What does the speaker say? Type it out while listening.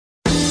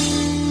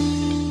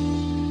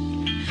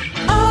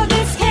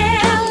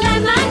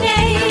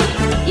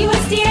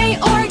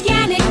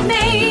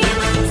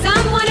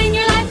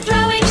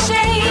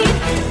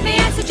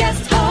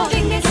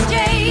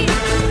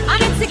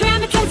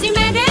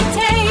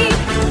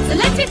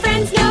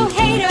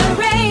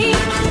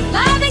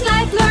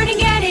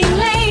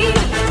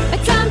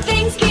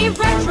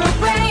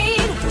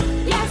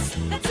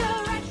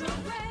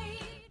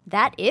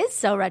That is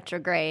so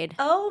retrograde.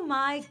 Oh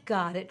my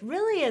God, it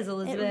really is,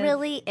 Elizabeth. It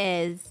really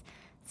is.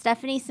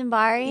 Stephanie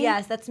Simbari.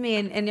 Yes, that's me.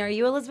 And are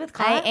you Elizabeth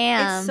Cott? I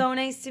am. It's so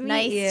nice to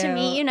meet you. Nice to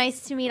meet you.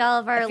 Nice to meet all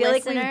of our I feel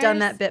listeners. like we've done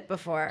that bit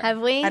before. Have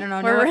we? I don't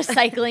know. We're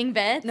recycling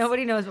bits.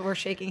 Nobody knows, but we're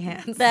shaking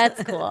hands.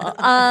 That's cool.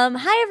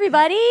 Hi,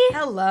 everybody.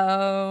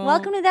 Hello.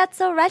 Welcome to That's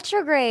So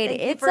Retrograde.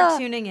 Thank you for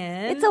tuning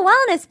in. It's a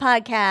wellness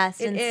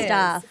podcast and is,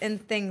 stuff.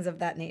 and things of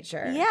that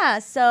nature. Yeah,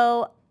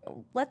 so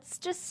let's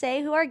just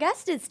say who our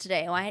guest is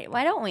today.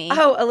 Why don't we?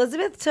 Oh,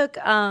 Elizabeth took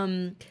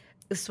the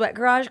sweat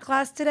garage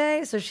class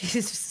today, so she's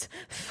just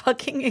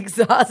fucking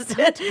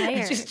exhausted. So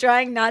tired. She's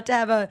trying not to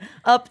have a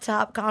up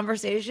top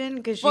conversation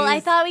because Well, I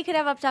thought we could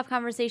have up top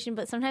conversation,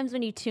 but sometimes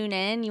when you tune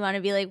in, you want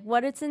to be like,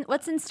 what's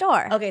in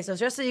store? Okay, so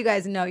just so you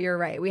guys know, you're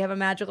right. We have a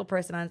magical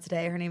person on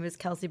today. Her name is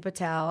Kelsey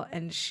Patel,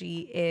 and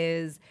she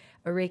is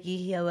a Reiki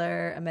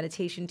healer, a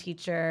meditation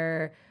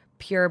teacher,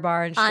 Pure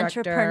Barre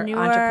instructor,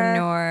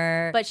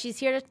 entrepreneur. But she's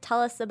here to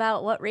tell us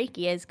about what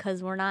Reiki is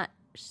because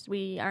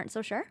we aren't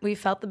so sure. We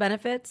felt the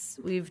benefits.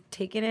 We've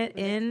taken it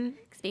in.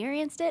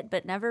 Experienced it,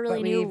 but never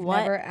really knew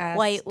what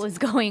quite was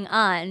going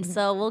on.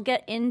 So we'll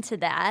get into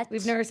that.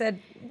 We've never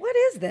said, what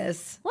is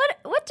this?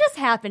 What just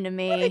happened to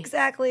me? What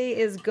exactly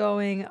is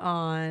going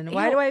on?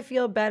 Why do I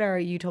feel better?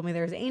 You told me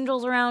there's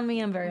angels around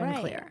me. I'm very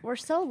unclear. We're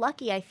so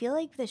lucky. I feel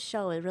like this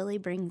show, it really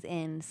brings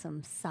in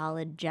some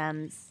solid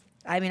gems.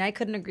 I mean, I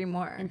couldn't agree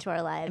more. Into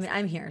our lives. I mean,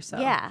 I'm here, so.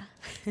 Yeah,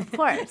 of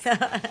course.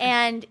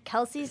 And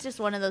Kelsey's just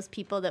one of those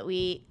people that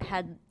we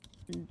had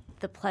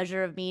the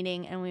pleasure of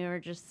meeting, and we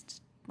were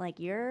just like,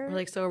 we're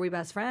like, so are we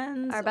best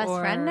friends? Our best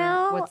friend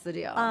now? What's the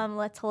deal?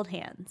 Let's hold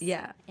hands.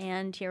 Yeah.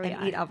 And here we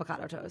are. Eat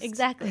avocado toast.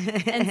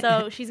 Exactly. And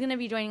so she's going to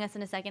be joining us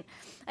in a second.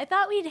 I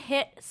thought we'd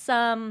hit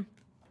some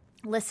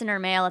listener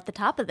mail at the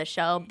top of the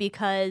show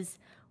because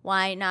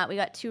why not? We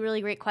got 2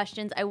 really great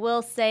questions. I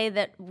will say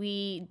that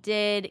we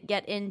did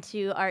get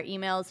into our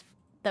emails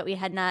that we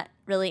had not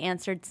really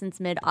answered since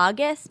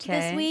mid-August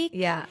this week.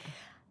 Yeah.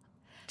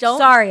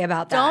 Sorry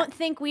about that. Don't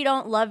think we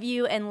don't love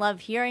you and love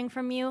hearing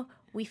from you.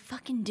 We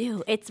fucking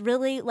do. It's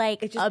really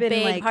like a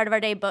big part of our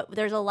day, but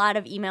there's a lot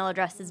of email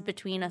addresses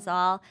between us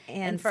all.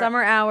 And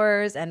summer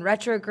hours and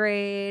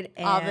retrograde.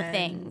 And, all the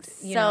things.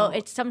 So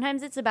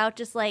sometimes it's about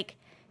just like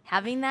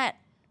having that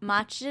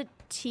matcha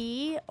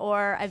tea,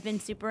 or I've been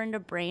super into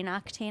brain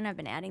octane. I've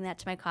been adding that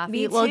to my coffee.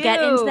 Me too. We'll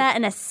get into that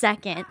in a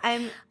second.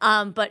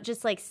 But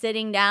just like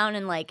sitting down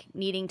and like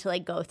needing to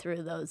like go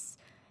through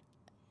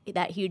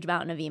that huge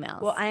mountain of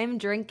emails. Well, I'm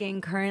drinking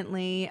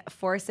currently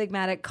 4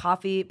 Sigmatic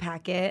coffee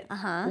packet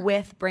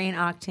with brain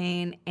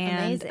octane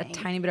and a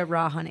tiny bit of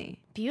raw honey.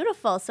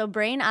 Beautiful. So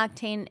brain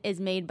octane is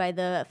made by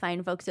the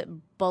fine folks at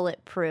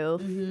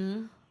Bulletproof.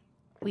 Mm-hmm.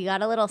 We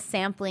got a little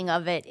sampling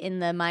of it in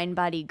the Mind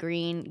Body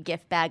Green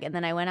gift bag, and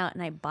then I went out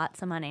and I bought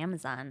some on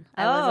Amazon.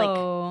 I was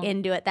like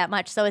into it that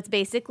much. So it's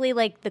basically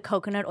like the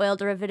coconut oil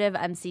derivative,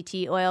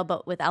 MCT oil,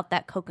 but without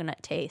that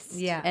coconut taste.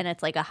 Yeah. And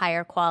it's like a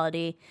higher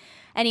quality.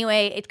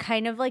 Anyway, it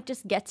kind of like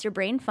just gets your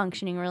brain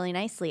functioning really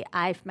nicely.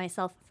 I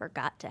myself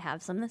forgot to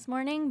have some this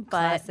morning, but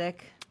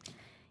classic.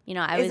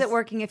 Is it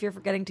working if you're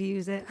forgetting to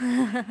use it?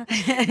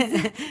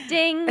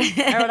 Ding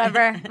or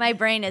whatever. My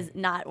brain is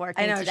not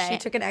working today. I know. She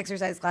took an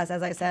exercise class,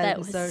 as I said. That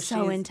was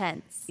so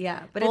intense.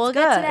 Yeah, but we'll it's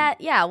good. Get to that.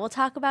 Yeah, we'll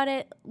talk about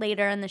it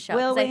later in the show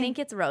because I think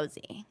it's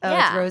rosy. Oh,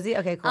 yeah. It's rosy?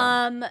 Okay,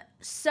 cool.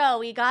 So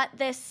we got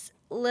this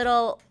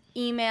little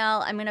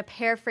email. I'm going to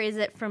paraphrase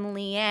it from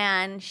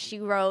Leanne.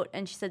 She wrote,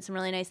 and she said some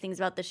really nice things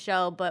about the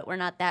show, but we're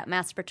not that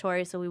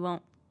masturbatory, so we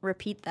won't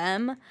repeat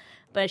them.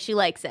 But she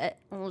likes it.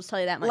 We'll just tell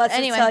you that much. Let's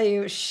just tell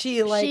you,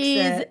 she likes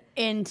it.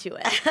 She's into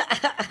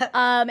it.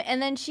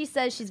 And then she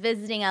says she's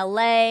visiting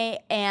LA,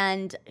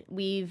 and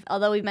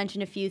although we've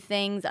mentioned a few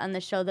things on the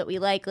show that we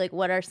like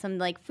what are some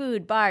like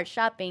food, bars,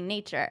 shopping,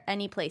 nature,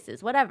 any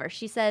places, whatever.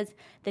 She says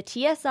the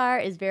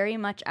TSR is very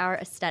much our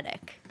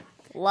aesthetic.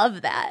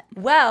 Love that.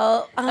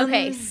 Well,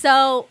 okay,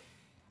 so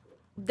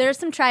there's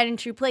some tried and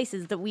true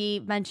places that we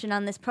mentioned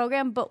on this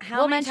program, but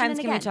how many times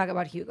can we talk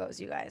about Hugo's,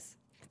 you guys?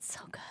 It's so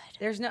good.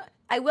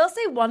 I will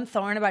say one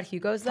thorn about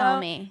Hugo's, though. Tell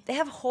me. They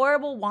have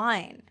horrible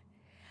wine.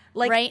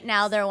 Right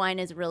now, their wine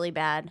is really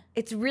bad.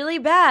 It's really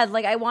bad.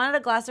 I wanted a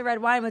glass of red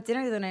wine with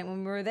dinner the other night when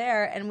we were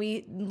there, and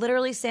we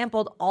literally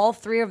sampled all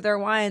 3 of their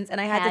wines,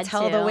 and I had to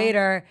tell the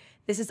waiter,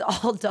 this is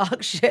all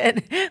dog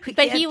shit.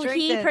 But he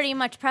pretty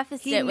much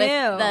prefaced it with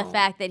the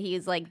fact that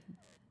he's like,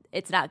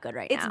 it's not good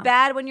right now. It's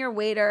bad when your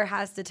waiter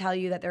has to tell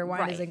you that their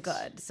wine isn't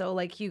good. So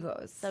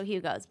Hugo's.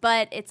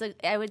 But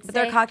But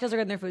their cocktails are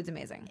good and their food's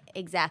amazing.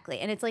 Exactly.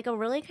 And it's like a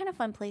really kind of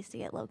fun place to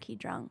get low-key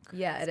drunk.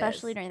 Yeah, it is.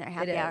 Especially during their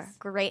happy hour.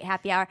 Great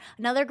happy hour.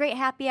 Another great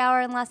happy hour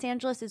in Los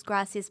Angeles is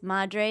Gracias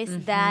Madres.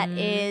 Mm-hmm. That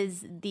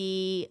is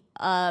the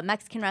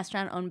Mexican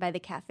restaurant owned by the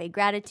Cafe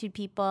Gratitude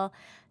people.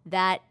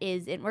 That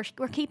is,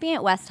 we're keeping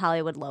it West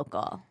Hollywood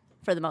local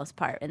for the most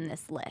part in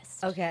this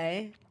list.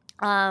 Okay.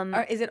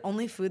 Is it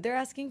only food they're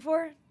asking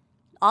for?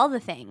 All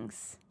the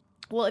things.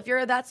 Well, if you're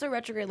a That's So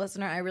Retrograde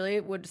listener, I really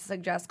would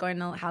suggest going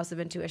to House of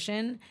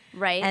Intuition.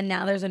 Right. And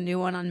now there's a new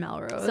one on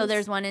Melrose. So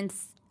there's one in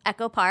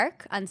Echo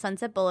Park on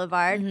Sunset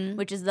Boulevard,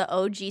 which is the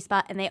OG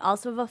spot. And they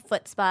also have a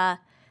foot spa,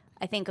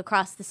 I think,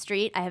 across the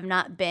street. I have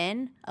not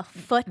been. A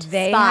foot spa.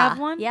 They have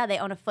one? Yeah, they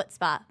own a foot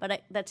spa.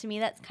 But that to me,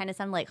 that kind of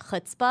sounded like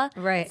chutzpah.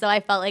 Right. So I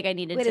felt like I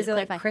needed to is it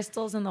clarify. like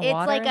crystals in the It's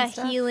water like and a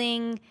stuff?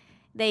 healing.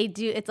 They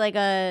do. It's like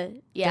a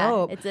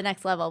Dope. It's the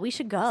next level. We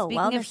should go. Speaking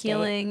Wellness of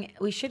healing, day.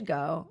 we should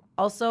go.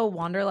 Also,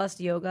 Wanderlust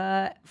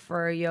Yoga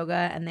for yoga,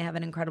 and they have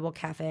an incredible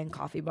cafe and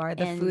coffee bar.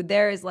 The food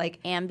there is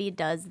like Ambi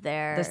does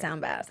their the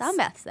sound baths. Sound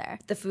baths there.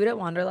 The food at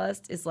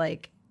Wanderlust is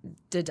like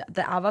the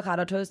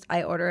avocado toast.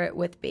 I order it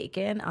with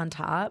bacon on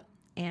top,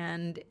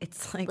 and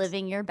it's like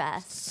Living your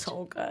best.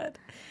 so good.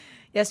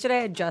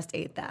 Yesterday, I just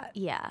ate that.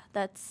 Yeah,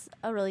 that's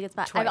a really good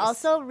spot. Twice. I've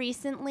also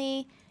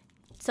recently,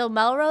 so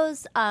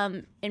Melrose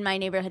in my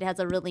neighborhood has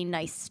a really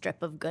nice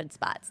strip of good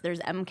spots. There's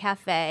M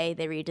Cafe.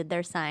 They redid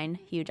their sign.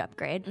 Huge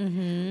upgrade.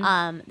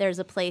 There's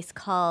a place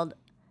called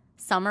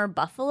Summer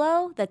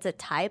Buffalo that's a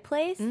Thai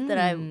place that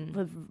I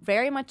have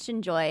very much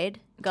enjoyed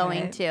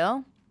going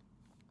to.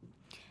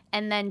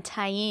 And then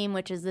Taim,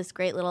 which is this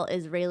great little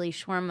Israeli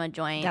shawarma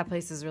joint. That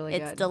place is really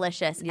good. It's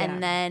delicious. Yeah.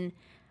 And then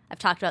I've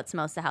talked about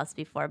Samosa House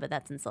before, but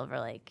that's in Silver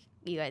Lake.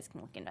 You guys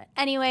can look into it.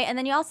 Anyway, and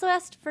then you also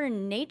asked for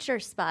nature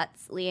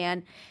spots,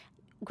 Leanne.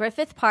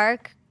 Griffith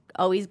Park,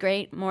 always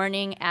great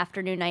morning,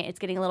 afternoon, night. It's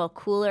getting a little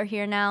cooler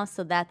here now,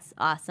 so that's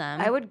awesome.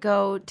 I would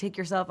go take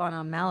yourself on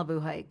a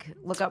Malibu hike.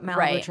 Look up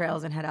Malibu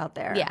trails and head out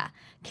there. Yeah.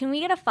 Can we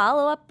get a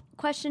follow-up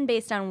question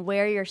based on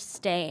where you're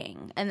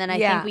staying? And then I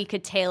think we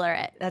could tailor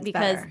it. That's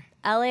because better.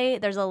 LA,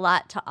 there's a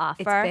lot to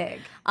offer.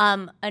 It's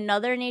big.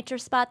 Another nature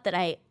spot that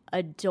I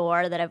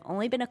adore that I've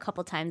only been a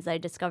couple times that I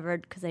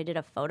discovered because I did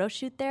a photo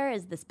shoot there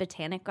is this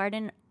botanic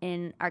garden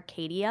in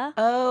Arcadia.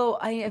 Oh,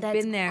 I have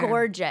That's been there.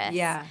 Gorgeous.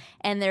 Yeah.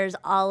 And there's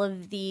all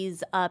of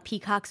these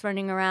peacocks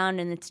running around,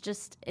 and it's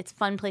a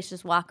fun place to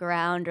just walk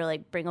around or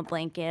like bring a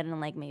blanket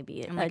and like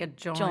maybe like a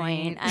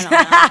joint. I don't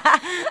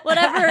know.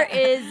 Whatever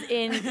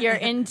you're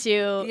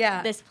into,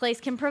 this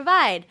place can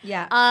provide.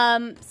 Yeah.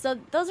 So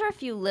those are a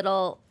few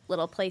little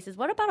places.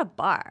 What about a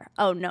bar?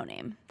 Oh, No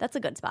Name. That's a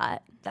good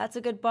spot. That's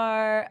a good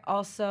bar.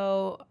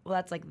 Also,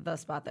 that's like the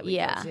spot that we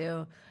go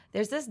to.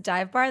 There's this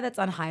dive bar that's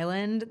on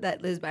Highland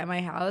that lives by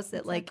my house.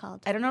 That What's that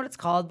called? I don't know what it's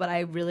called, but I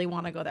really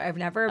want to go there. I've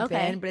never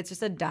been, but it's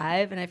just a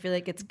dive, and I feel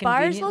like it's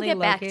Bars conveniently will get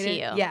back located. to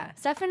you. Yeah.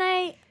 Steph and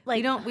I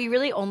we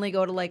really only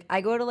go to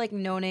I go to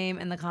No Name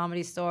and the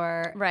Comedy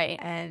Store. Right.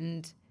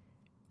 And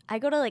I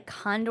go to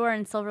Condor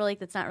in Silver Lake.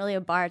 That's not really a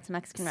bar. It's a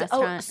Mexican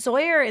restaurant.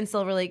 Sawyer in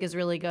Silver Lake is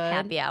really good.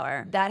 Happy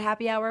hour. That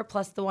happy hour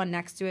plus the one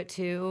next to it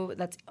too.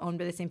 That's owned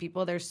by the same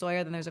people. There's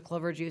Sawyer, then there's a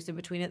Clover Juice in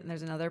between it, and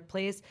there's another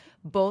place.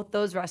 Both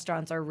those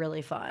restaurants are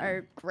really fun.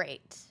 Are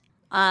great.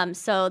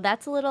 So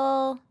that's a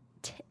little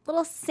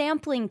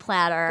sampling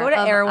platter. Go to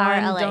of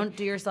Erewhon. our LA. Don't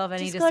do yourself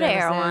any Just go disservices.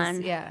 to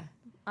Erewhon. Yeah.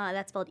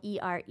 That's spelled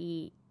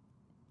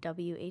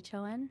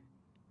EREWHON.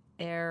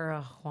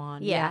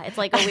 Erewhon. Yeah, it's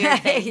like a weird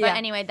thing. Yeah. But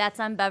anyway, that's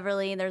on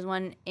Beverly. There's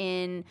one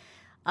in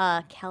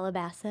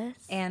Calabasas.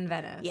 And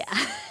Venice. Yeah.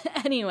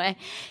 Anyway,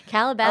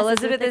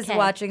 Calabasas. Elizabeth is K.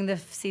 watching the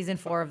season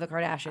 4 of The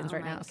Kardashians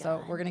right my now, so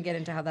God. we're gonna get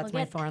into how that's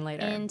We'll my get thorn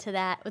later. into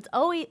that.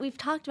 We've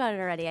talked about it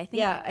already. I think.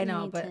 Yeah, I we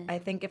know, need but to- I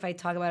think if I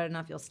talk about it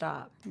enough, you'll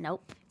stop.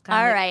 Nope. Kinda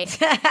All like-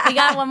 right. We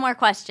got one more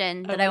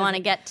question that I want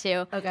to get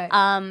to. Okay.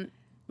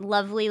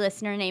 Lovely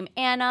listener named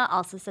Anna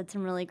also said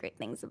some really great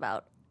things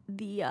about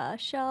the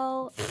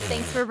show.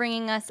 Thanks for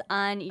bringing us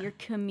on your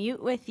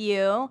commute with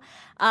you.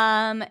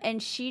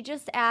 And she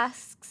just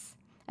asks,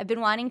 I've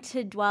been wanting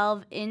to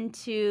delve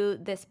into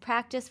this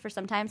practice for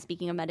some time,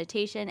 speaking of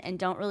meditation, and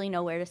don't really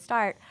know where to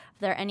start.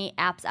 If there are any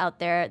apps out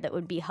there that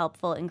would be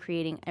helpful in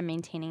creating and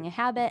maintaining a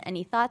habit,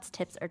 any thoughts,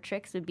 tips, or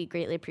tricks would be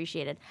greatly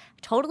appreciated. I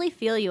totally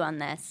feel you on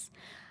this.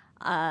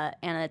 Anna,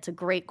 it's a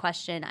great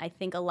question. I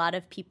think a lot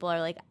of people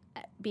are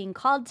being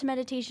called to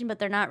meditation, but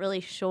they're not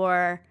really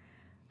sure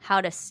how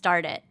to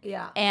start it.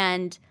 Yeah.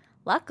 And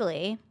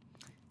luckily,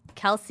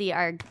 Kelsey,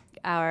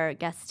 our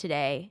guest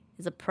today,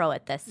 is a pro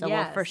at this. So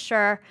we'll for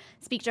sure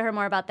speak to her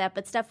more about that.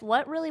 But Steph,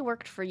 what really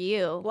worked for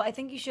you? Well, I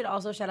think you should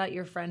also shout out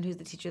your friend who's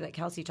the teacher that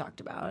Kelsey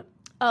talked about.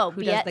 Oh,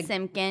 who does Biet the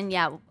Simkin.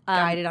 Yeah.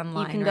 guided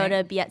online, You can go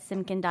to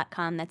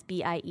bietsimkin.com. That's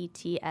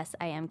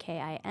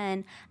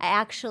BIETSIMKIN. I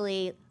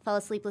actually fell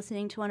asleep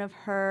listening to one of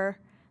her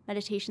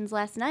meditations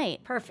last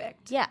night.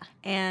 Perfect. Yeah.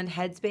 And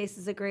Headspace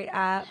is a great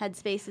app.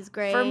 Headspace is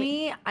great. For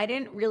me, I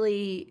didn't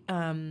really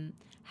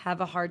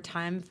have a hard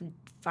time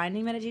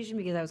finding meditation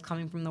because I was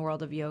coming from the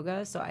world of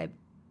yoga. So I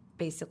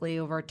basically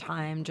over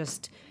time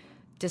just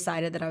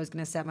decided that I was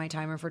going to set my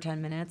timer for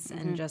 10 minutes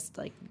and just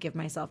give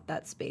myself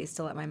that space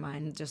to let my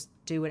mind just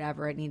do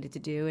whatever it needed to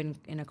do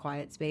in a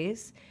quiet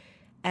space.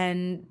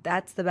 And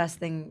that's the best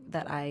thing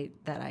that I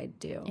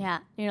do. Yeah.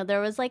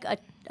 There was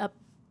a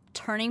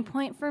turning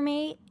point for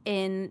me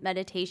in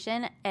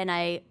meditation, and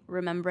I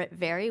remember it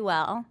very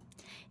well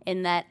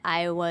in that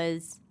I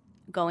was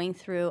going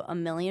through a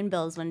million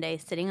bills one day,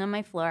 sitting on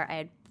my floor. I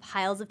had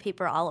piles of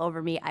paper all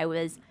over me. I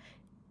was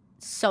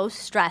so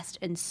stressed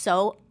and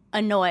so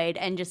annoyed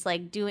and just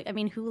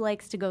who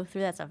likes to go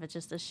through that stuff? It's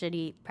just a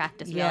shitty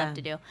practice we all have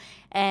to do.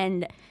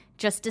 And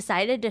just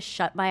decided to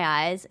shut my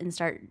eyes and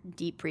start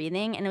deep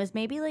breathing. And it was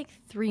maybe like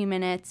 3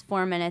 minutes,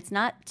 4 minutes,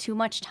 not too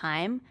much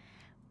time.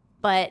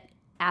 But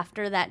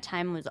after that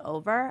time was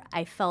over,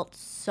 I felt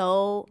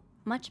so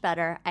much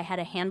better. I had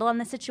a handle on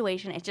the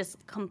situation. It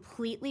just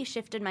completely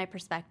shifted my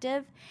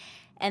perspective.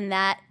 And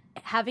that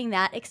having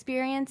that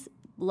experience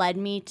led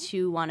me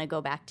to want to go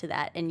back to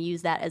that and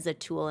use that as a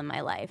tool in my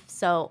life.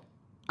 So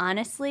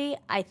honestly,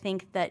 I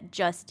think that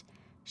just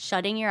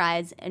shutting your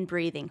eyes and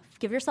breathing,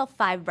 give yourself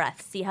 5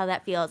 breaths, see how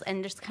that feels,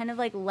 and just kind of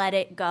like let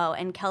it go.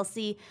 And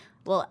Kelsey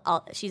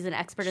she's an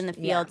expert in the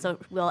field, so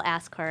we'll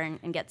ask her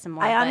and get some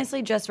more. I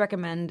honestly just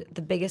recommend,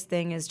 the biggest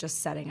thing is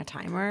just setting a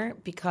timer,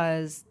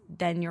 because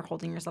then you're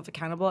holding yourself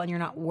accountable and you're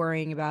not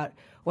worrying about,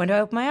 when do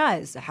I open my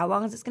eyes? How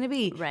long is this going to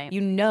be? Right.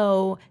 You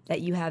know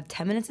that you have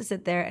 10 minutes to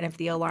sit there, and if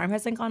the alarm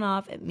hasn't gone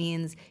off, it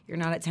means you're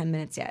not at 10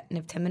 minutes yet. And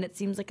if 10 minutes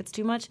seems like it's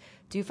too much,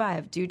 do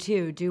 5, do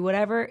 2, do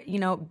whatever.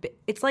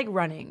 It's like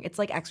running. It's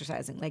like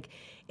exercising. Like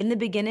in the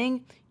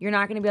beginning, you're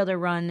not going to be able to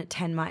run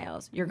 10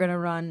 miles. You're going to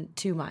run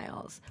 2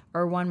 miles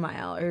or 1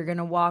 mile, or you're going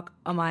to walk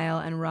a mile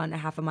and run a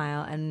half a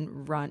mile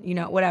and run,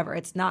 whatever.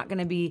 It's not going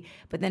to be,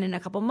 but then in a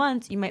couple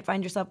months, you might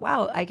find yourself,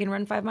 wow, I can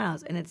run 5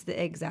 miles. And it's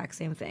the exact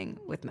same thing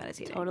with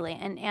meditating. Totally.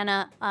 And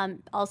Anna,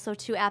 also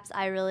 2 apps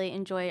I really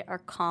enjoy are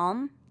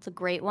Calm. It's a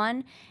great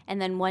one.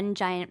 And then One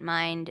Giant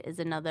Mind is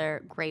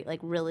another great, like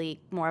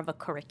really more of a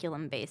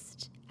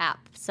curriculum-based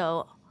app.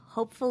 So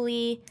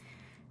hopefully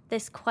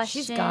this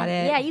question. She's got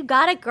it. Yeah, you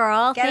got it,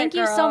 girl. Thank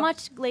you so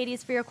much,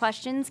 ladies, for your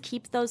questions.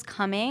 Keep those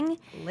coming.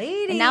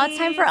 Ladies. And now it's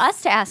time for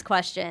us to ask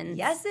questions.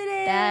 Yes, it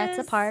is. That's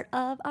a part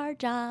of our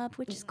job,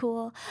 which is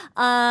cool.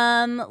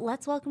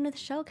 Let's welcome to the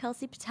show,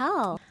 Kelsey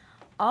Patel.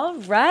 All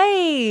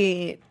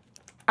right.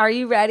 Are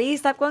you ready?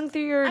 Stop going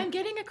through your... I'm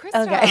getting a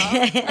crystal.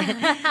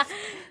 Okay.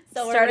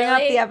 So starting off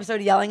the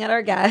episode yelling at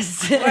our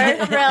guests.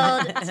 We're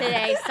thrilled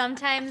today.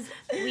 Sometimes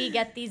we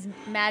get these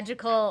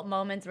magical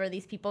moments where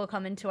these people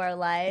come into our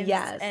lives.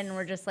 Yes. And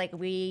we're just like,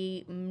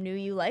 we knew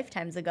you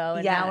lifetimes ago.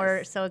 And Yes. now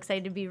we're so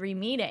excited to be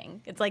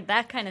re-meeting. It's like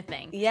that kind of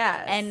thing.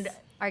 Yes. And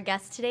our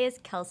guest today is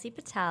Kelsey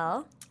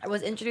Patel. I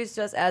was introduced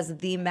to us as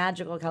the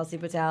magical Kelsey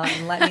Patel,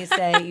 and let me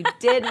say, you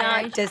did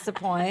not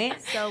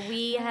disappoint. So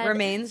we had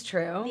Remains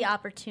true. the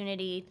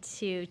opportunity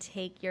to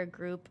take your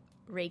group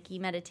Reiki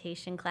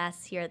meditation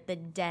class here at the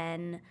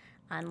Den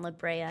on La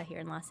Brea here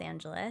in Los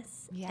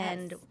Angeles. Yes.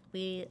 And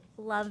we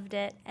loved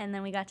it. And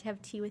then we got to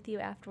have tea with you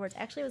afterwards.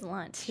 Actually, it was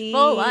lunch. Tea,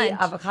 Full lunch.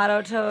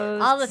 avocado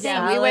toast, All the things.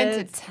 Yeah, we went to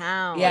salads.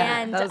 town.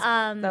 Yeah,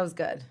 And, that was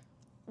good.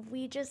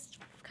 We just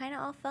kind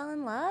of all fell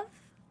in love.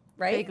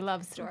 Right? Big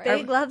love story.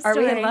 Big love are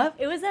story. we in love?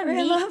 It was a Are we in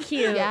meet love?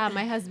 cute. Yeah,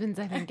 my husband's,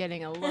 I think,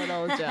 getting a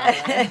little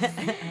jealous.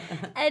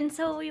 And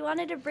so we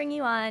wanted to bring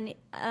you on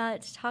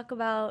to talk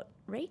about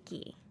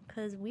Reiki,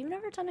 because we've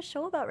never done a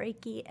show about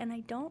Reiki, and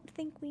I don't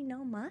think we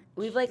know much.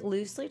 We've like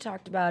loosely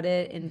talked about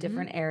it in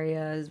different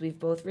areas. We've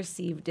both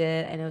received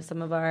it. I know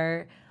some of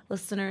our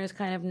listeners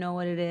kind of know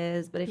what it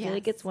is, but I feel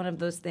like Yes. it's one of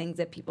those things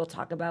that people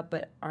talk about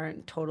but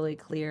aren't totally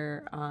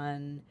clear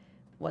on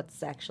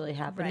what's actually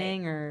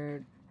happening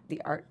or the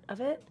art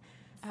of it.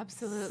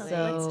 Absolutely.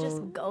 So let's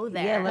just go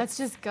there. Yeah, Let's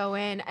just go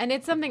in. And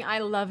it's something I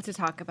love to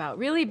talk about,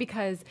 really,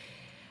 because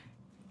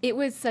it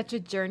was such a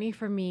journey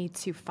for me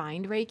to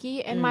find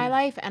Reiki in my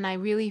life. And I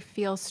really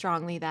feel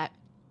strongly that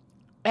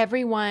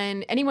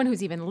anyone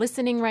who's even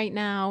listening right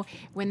now,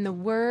 when the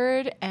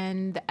word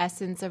and the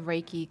essence of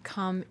Reiki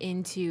come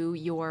into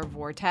your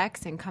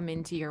vortex and come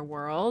into your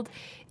world,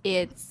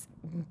 it's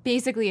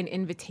basically an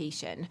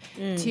invitation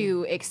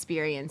to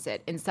experience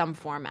it in some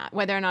format,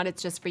 whether or not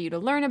it's just for you to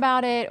learn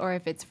about it or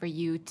if it's for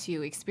you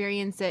to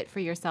experience it for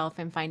yourself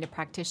and find a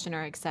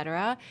practitioner,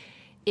 etc.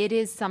 It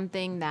is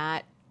something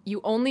that you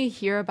only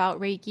hear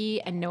about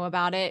Reiki and know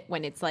about it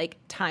when it's like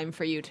time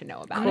for you to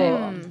know about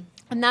it.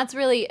 And that's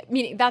really,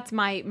 that's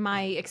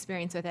my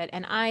experience with it.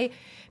 And I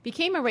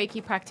became a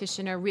Reiki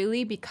practitioner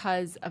really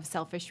because of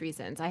selfish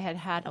reasons. I had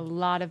had a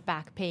lot of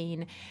back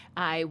pain.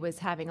 I was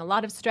having a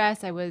lot of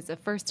stress. I was a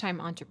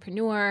first-time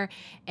entrepreneur,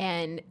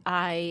 and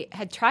I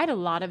had tried a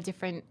lot of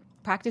different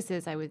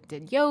practices. I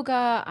did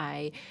yoga,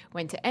 I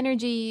went to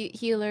energy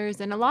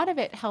healers, and a lot of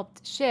it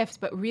helped shift,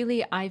 but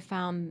really I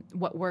found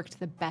what worked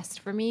the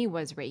best for me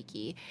was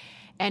Reiki.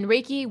 And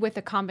Reiki with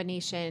a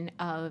combination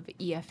of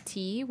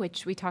EFT,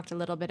 which we talked a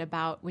little bit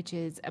about, which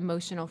is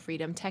emotional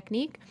freedom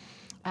technique,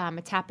 a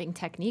tapping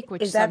technique,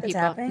 which Is some that the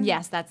people, tapping?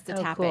 yes, that's the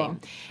tapping. Cool.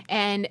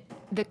 And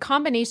the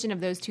combination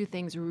of those two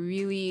things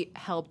really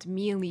helped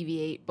me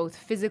alleviate both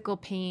physical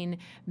pain,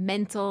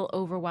 mental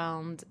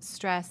overwhelmed,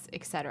 stress,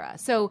 etc.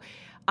 So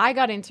I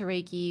got into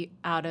Reiki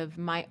out of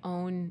my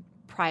own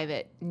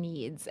private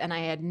needs, and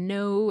I had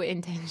no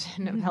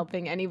intention of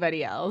helping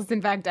anybody else.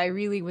 In fact, I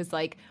really was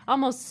like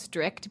almost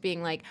strict,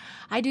 being like,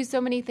 I do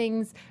so many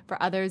things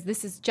for others.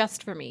 This is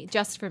just for me,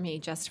 just for me,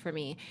 just for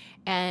me.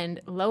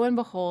 And lo and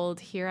behold,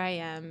 here I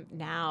am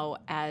now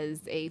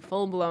as a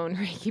full-blown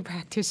Reiki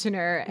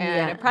practitioner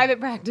and a private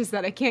practice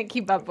that I can't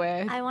keep up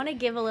with. I want to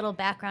give a little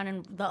background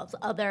in those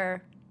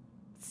other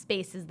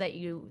spaces that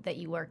you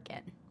work in.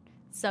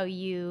 So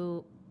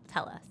you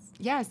Tell us.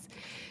 Yes.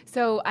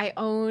 So I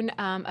own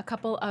a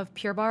couple of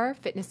Pure Barre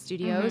fitness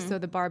studios, so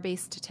the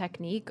bar-based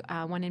technique,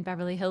 one in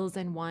Beverly Hills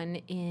and one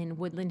in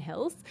Woodland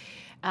Hills.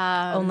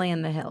 Only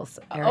in the hills.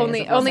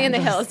 Only in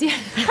the hills. Yeah.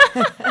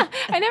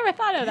 I never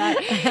thought of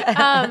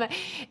that.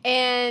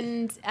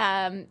 And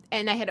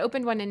I had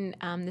opened one in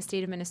the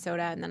state of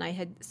Minnesota, and then I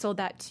had sold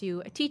that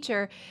to a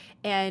teacher,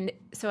 and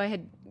so I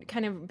had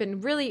kind of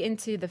been really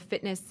into the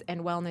fitness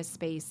and wellness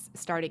space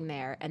starting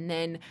there. And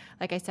then,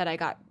 like I said, I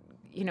got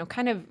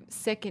kind of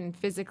sick and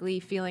physically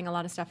feeling a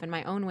lot of stuff in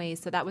my own ways.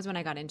 So that was when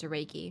I got into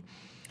Reiki.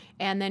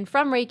 And then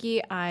from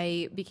Reiki,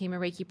 I became a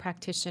Reiki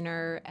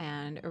practitioner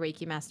and a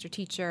Reiki master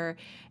teacher.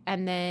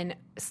 And then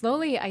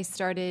slowly I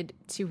started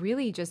to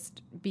really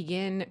just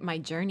begin my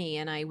journey,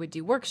 and I would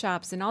do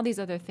workshops and all these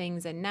other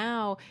things. And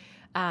now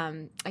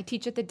I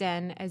teach at the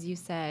Den, as you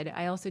said.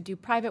 I also do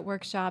private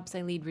workshops.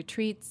 I lead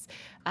retreats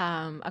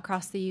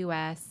across the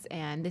U.S.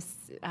 and this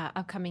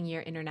upcoming year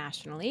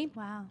internationally.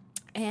 Wow.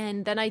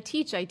 And then I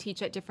teach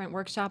at different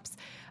workshops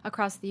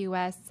across the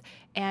U.S.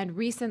 And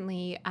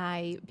recently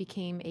I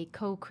became a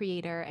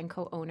co-creator and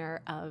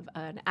co-owner of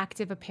an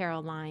active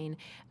apparel line,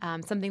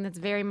 something that's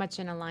very much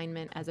in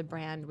alignment as a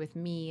brand with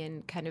me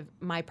and kind of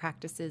my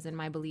practices and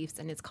my beliefs,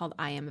 and it's called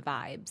I Am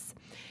Vibes.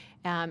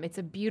 It's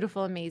a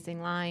beautiful,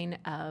 amazing line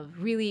of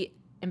really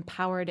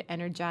empowered,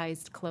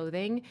 energized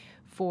clothing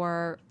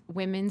for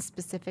women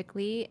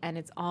specifically, and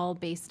it's all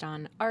based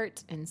on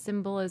art and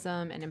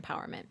symbolism and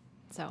empowerment.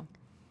 So...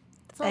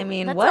 I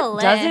mean,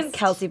 what doesn't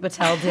Kelsey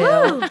Patel do?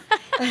 So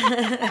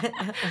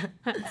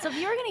if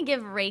you were going to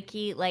give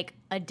Reiki like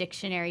a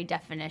dictionary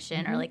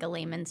definition or like a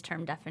layman's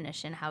term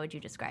definition, how would you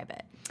describe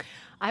it?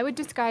 I would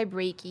describe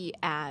Reiki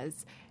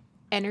as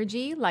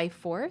energy, life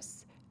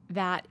force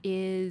that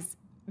is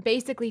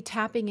basically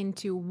tapping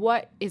into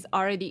what is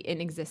already in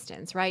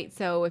existence, right?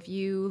 So if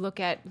you look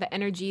at the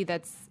energy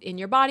that's in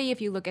your body, if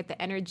you look at the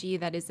energy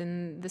that is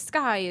in the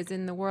sky, is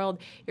in the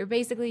world, you're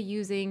basically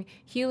using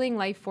healing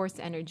life force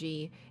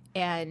energy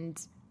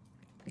and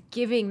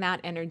giving that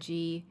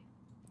energy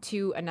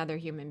to another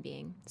human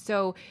being.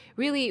 So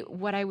really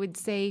what I would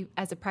say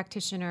as a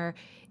practitioner,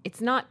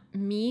 it's not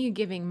me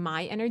giving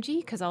my energy,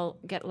 because I'll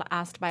get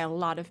asked by a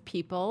lot of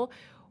people,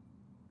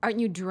 aren't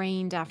you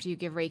drained after you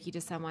give Reiki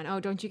to someone? Oh,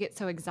 don't you get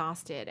so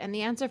exhausted? And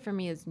the answer for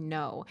me is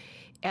no.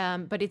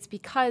 But it's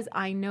because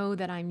I know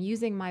that I'm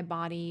using my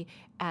body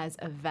as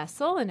a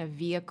vessel and a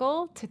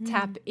vehicle to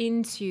tap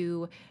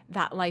into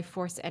that life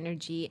force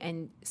energy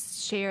and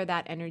share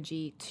that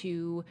energy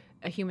to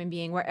a human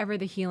being wherever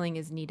the healing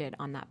is needed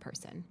on that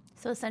person.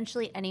 So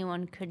essentially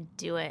anyone could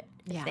do it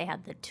if they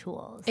had the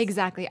tools.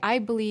 Exactly. I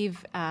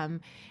believe,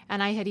 and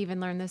I had even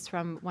learned this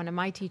from one of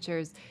my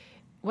teachers,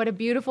 what a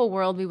beautiful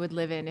world we would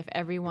live in if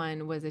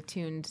everyone was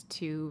attuned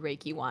to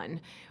Reiki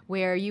 1,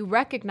 where you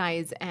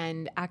recognize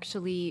and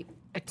actually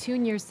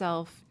attune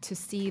yourself to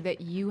see that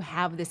you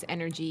have this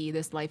energy,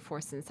 this life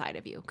force inside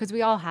of you, because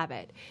we all have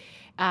it.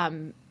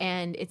 And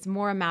it's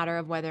more a matter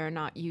of whether or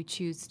not you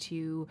choose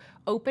to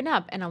open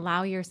up and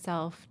allow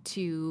yourself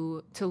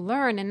to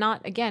learn, and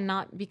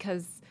not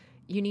because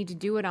you need to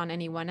do it on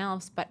anyone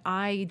else, but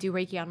I do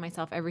Reiki on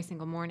myself every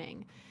single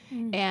morning.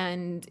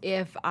 And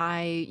if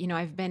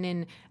I've been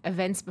in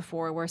events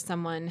before where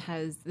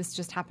this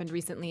just happened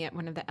recently at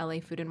one of the LA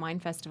Food and Wine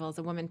Festivals,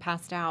 a woman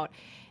passed out,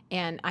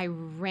 and I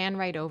ran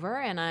right over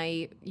and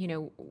I,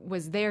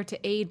 was there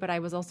to aid, but I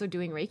was also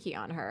doing Reiki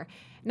on her.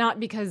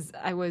 Not because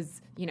I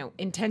was,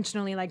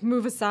 intentionally like,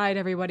 move aside,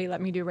 everybody, let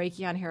me do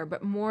Reiki on her,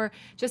 but more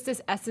just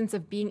this essence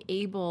of being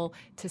able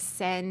to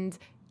send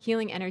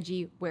healing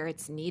energy where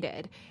it's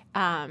needed.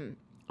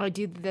 I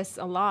do this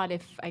a lot.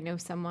 If I know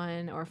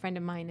someone or a friend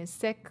of mine is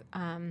sick,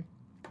 I'll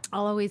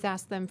always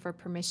ask them for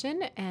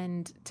permission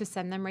and to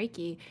send them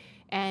Reiki.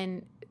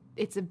 And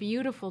it's a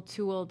beautiful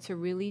tool to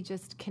really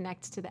just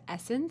connect to the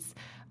essence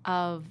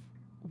of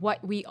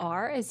what we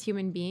are as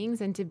human beings,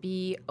 and to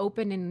be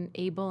open and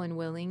able and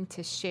willing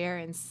to share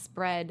and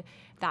spread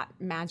that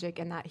magic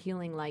and that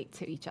healing light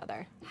to each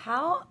other.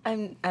 I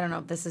don't know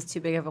if this is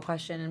too big of a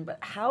question, but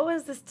how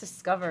was this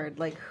discovered?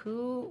 Like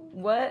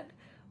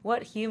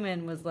what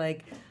human was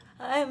like,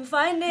 I'm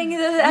finding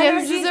the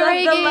energies of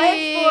the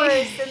life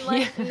force,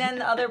 and and then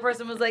the other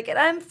person was like, and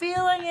I'm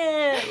feeling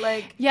it.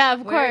 Like, yeah,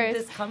 of course. Where did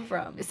this come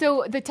from?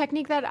 So the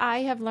technique that I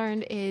have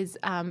learned is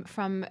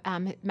from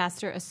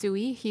Master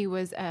Asui. He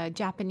was a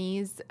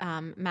Japanese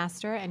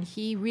master, and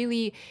he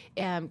really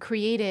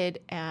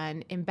created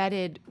and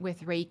embedded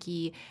with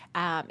Reiki.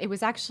 It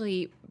was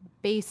actually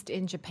based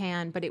in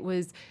Japan, but it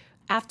was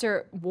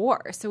after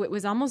war, so it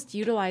was almost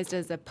utilized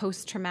as a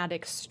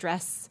post-traumatic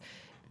stress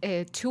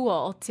a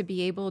tool to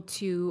be able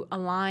to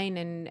align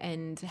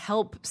and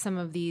help some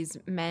of these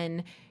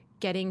men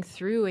getting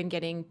through and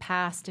getting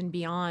past and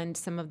beyond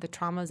some of the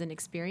traumas and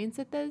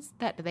experiences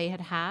that they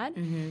had had.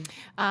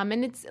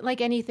 And it's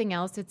like anything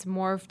else, it's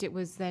morphed. It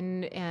was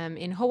then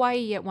in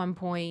Hawaii at one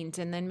point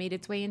and then made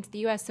its way into the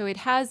U.S. So it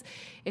has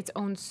its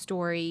own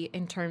story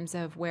in terms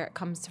of where it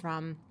comes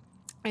from.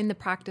 in the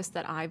practice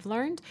that I've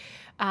learned.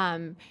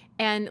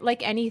 And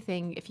like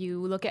anything, if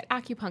you look at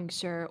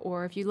acupuncture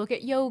or if you look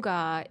at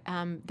yoga,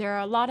 there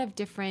are a lot of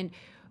different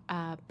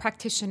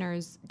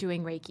practitioners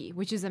doing Reiki,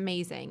 which is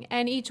amazing.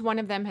 And each one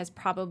of them has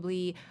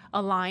probably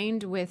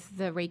aligned with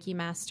the Reiki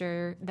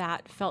master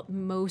that felt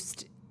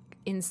most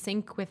in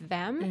sync with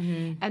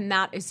them, and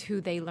that is who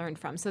they learned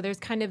from. So there's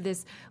kind of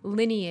this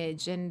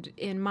lineage, and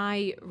in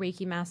my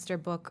Reiki master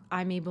book,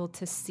 I'm able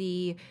to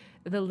see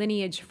the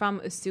lineage from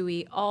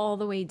Usui all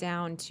the way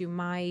down to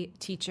my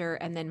teacher,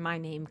 and then my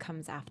name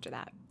comes after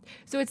that.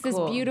 So it's this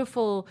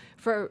beautiful,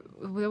 for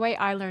the way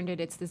I learned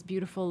it, it's this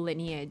beautiful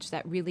lineage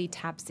that really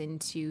taps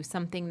into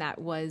something that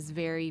was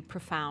very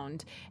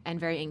profound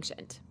and very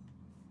ancient.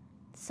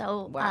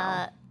 So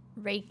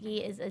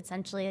Reiki is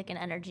essentially like an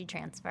energy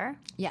transfer.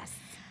 Yes.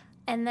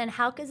 And then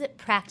how is it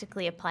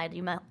practically applied?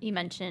 You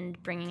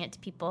mentioned bringing it to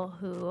people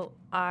who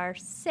are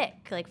sick,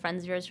 like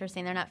friends of yours who are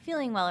saying they're not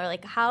feeling well, or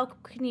like how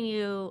can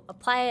you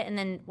apply it, and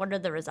then what are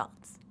the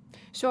results?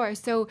 Sure.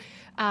 So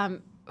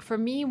for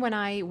me, when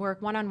I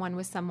work one-on-one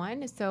with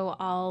someone, so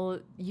I'll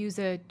use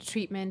a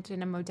treatment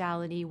and a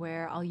modality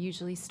where I'll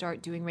usually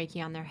start doing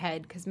Reiki on their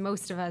head, because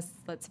most of us,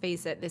 let's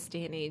face it, this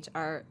day and age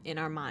are in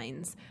our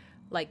minds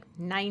like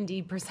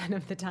 90%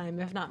 of the time,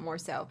 if not more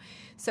so.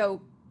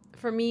 So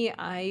for me,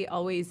 I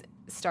always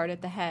start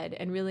at the head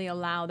and really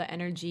allow the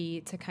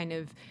energy to kind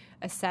of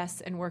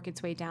assess and work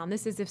its way down.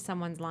 This is if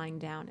someone's lying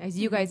down. As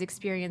you guys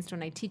experienced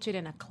when I teach it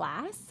in a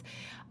class,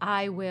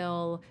 I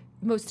will,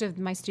 most of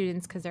my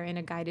students, because they're in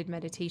a guided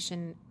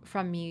meditation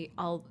from me,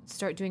 I'll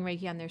start doing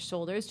Reiki on their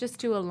shoulders just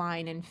to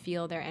align and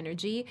feel their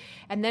energy.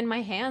 And then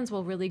my hands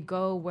will really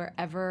go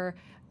wherever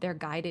they're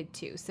guided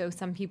to. So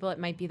some people it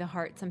might be the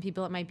heart, some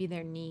people it might be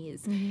their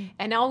knees.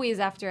 And always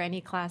after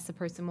any class, a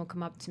person will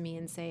come up to me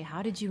and say,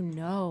 how did you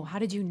know? How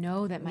did you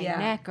know that my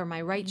neck or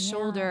my right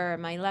shoulder or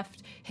my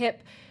left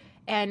hip?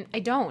 And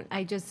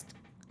I just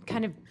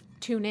kind of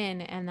tune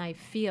in and I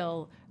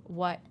feel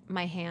what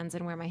my hands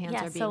and where my hands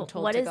are being told to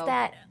go.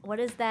 What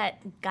does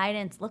that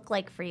guidance look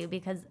like for you?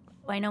 Because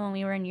I know when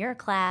we were in your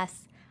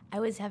class, I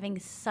was having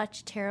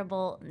such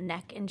terrible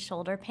neck and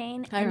shoulder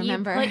pain. I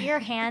remember. You put your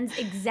hands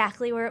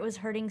exactly where it was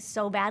hurting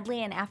so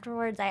badly. And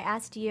afterwards, I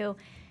asked you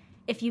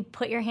if you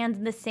put your hands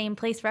in the same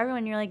place for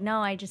everyone. You're like,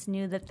 no, I just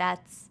knew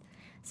that's.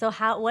 So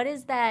what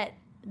does that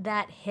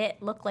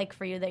hit look like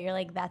for you that you're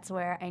like, that's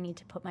where I need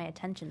to put my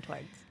attention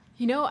towards?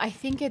 You know, I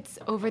think it's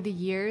over the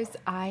years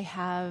I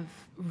have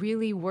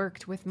really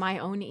worked with my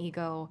own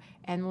ego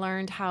and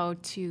learned how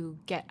to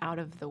get out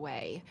of the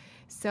way.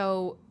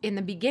 So in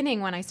the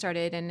beginning when I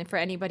started, and for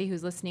anybody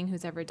who's listening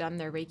who's ever done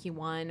their Reiki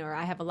 1, or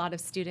I have a lot of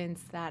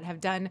students that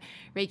have done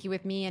Reiki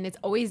with me, and it's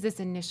always this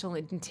initial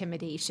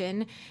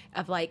intimidation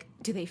of like,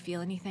 do they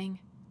feel anything?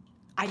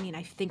 I mean,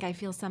 I think I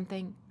feel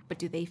something, but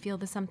do they feel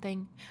the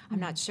something? I'm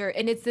not sure.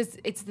 And it's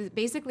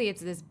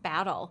this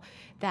battle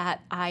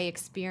that I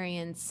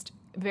experienced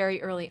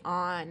very early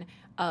on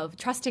of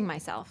trusting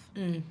myself.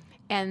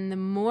 And the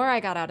more I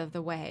got out of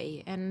the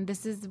way, and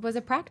this was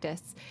a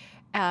practice,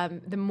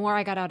 the more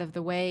I got out of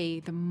the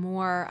way, the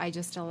more I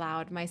just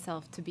allowed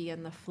myself to be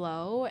in the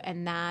flow,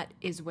 and that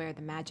is where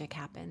the magic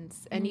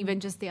happens. And even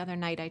just the other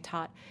night I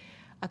taught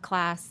a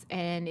class,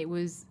 and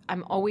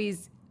I'm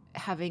always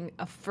having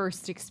a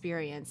first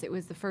experience. It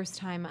was the first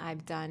time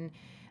I've done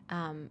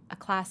a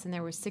class, and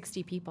there were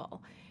 60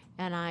 people.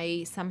 And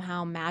I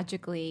somehow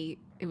magically,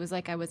 it was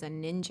like I was a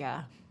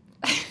ninja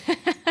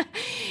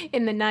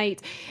in the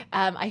night.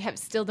 I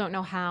still don't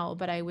know how,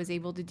 but I was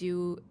able to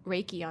do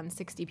Reiki on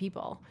 60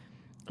 people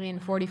in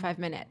 45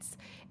 minutes.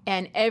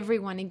 And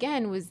everyone,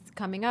 again, was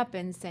coming up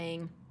and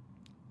saying,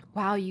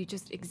 wow, you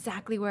just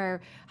exactly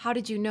how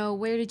did you know?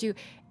 Where did you?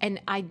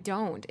 And I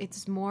don't.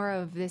 It's more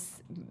of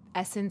this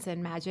essence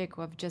and magic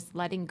of just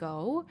letting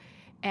go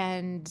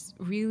and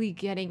really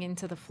getting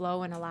into the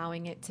flow and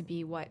allowing it to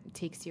be what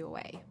takes you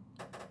away.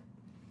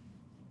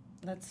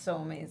 That's so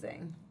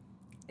amazing.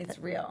 It's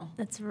real.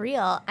 That's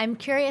real. I'm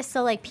curious.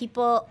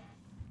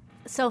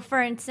 So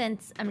for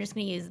instance, I'm just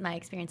going to use my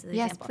experience as an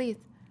example. Yes, please.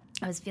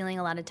 I was feeling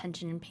a lot of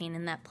tension and pain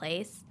in that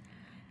place.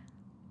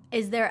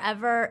 Is there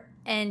ever,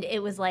 and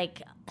it was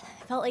like,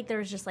 I felt like there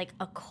was just like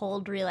a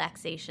cold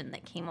relaxation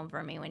that came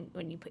over me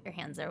when you put your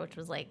hands there, which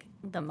was like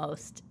the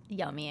most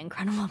yummy,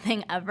 incredible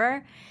thing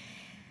ever.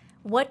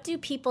 What do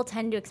people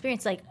tend to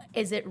experience? Like,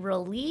 is it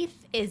relief?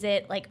 Is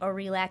it like a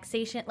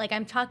relaxation? Like,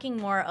 I'm talking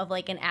more of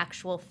like an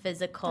actual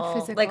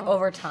physical. Like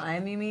over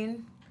time, you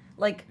mean?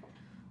 Like,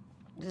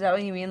 is that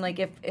what you mean? Like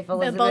if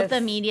Elizabeth... Both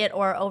immediate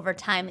or over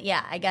time.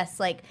 Yeah, I guess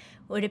like,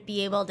 would it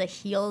be able to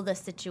heal the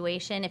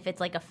situation if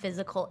it's like a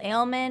physical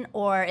ailment,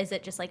 or is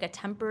it just like a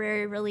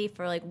temporary relief,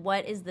 or like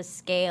what is the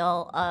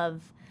scale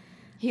of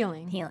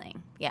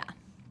healing? Yeah.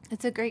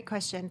 It's a great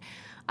question.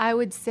 I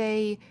would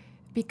say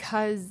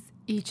because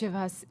each of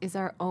us is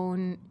our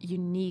own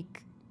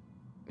unique,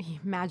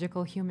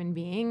 magical human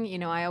being. You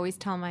know, I always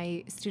tell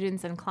my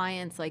students and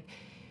clients, like,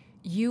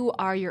 you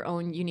are your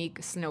own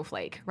unique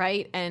snowflake,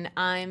 right? And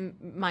I'm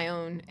my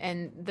own,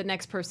 and the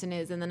next person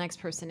is, and the next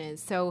person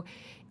is. So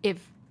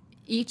if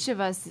each of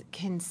us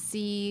can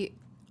see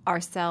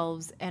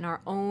ourselves and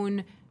our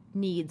own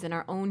needs and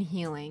our own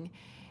healing.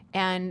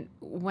 And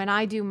when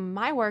I do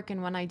my work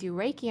and when I do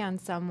Reiki on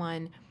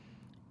someone,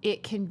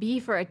 it can be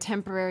for a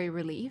temporary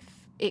relief.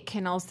 It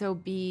can also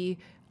be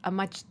a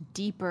much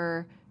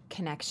deeper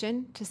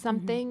connection to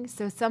something.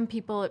 So some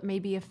people, it may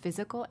be a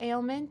physical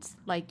ailment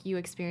like you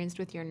experienced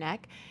with your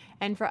neck.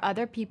 And for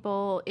other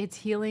people, it's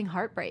healing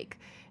heartbreak.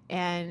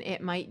 And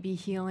it might be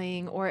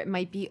healing, or it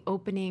might be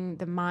opening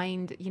the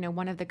mind. You know,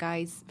 one of the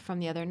guys from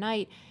the other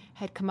night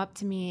had come up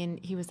to me and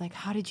he was like,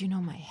 "How did you know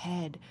my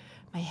head?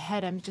 My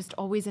head, I'm just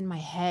always in my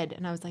head."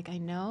 And I was like, "I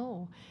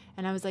know."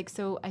 And I was like,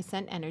 so I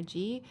sent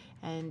energy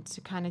and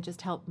to kind of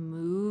just help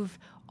move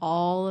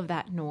all of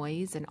that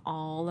noise and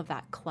all of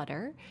that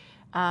clutter,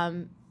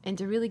 and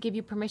to really give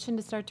you permission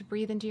to start to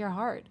breathe into your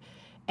heart.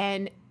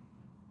 And,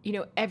 you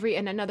know,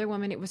 and another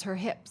woman, it was her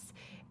hips.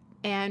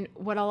 And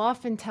what I'll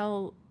often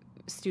tell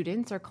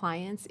students or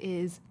clients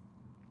is,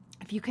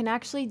 if you can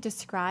actually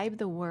describe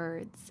the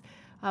words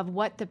of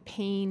what the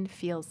pain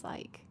feels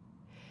like,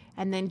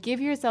 and then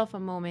give yourself a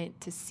moment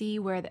to see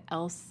where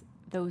else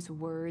those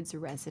words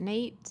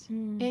resonate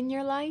in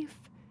your life,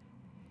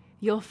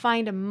 you'll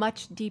find a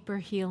much deeper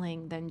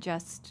healing than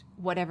just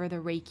whatever the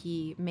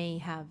Reiki may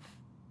have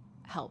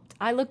helped.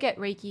 I look at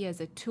Reiki as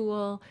a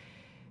tool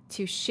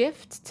to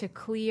shift, to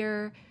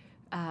clear,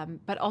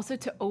 but also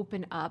to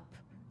open up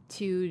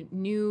to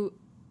new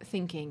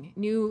thinking,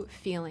 new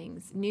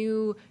feelings,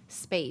 new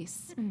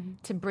space,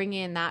 to bring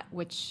in that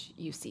which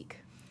you seek.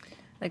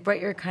 Like what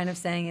you're kind of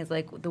saying is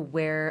like the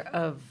where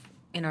of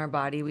in our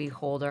body we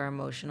hold our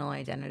emotional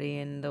identity,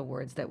 and the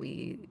words that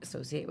we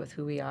associate with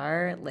who we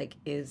are like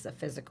is a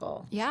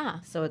physical. Yeah.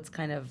 So it's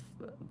kind of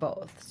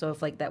both. So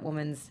if like that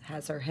woman's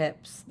has her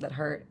hips that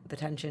hurt, the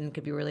tension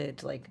could be related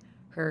to like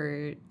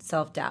her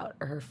self-doubt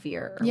or her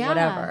fear or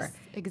whatever.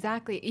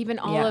 Exactly. Even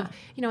all of,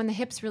 you know, and the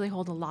hips really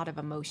hold a lot of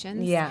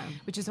emotions. Yeah.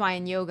 Which is why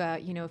in yoga,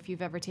 you know, if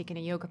you've ever taken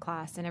a yoga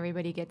class and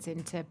everybody gets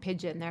into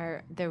pigeon,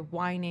 they're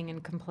whining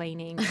and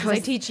complaining. Because I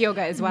teach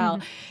yoga as well.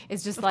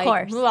 It's just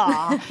like,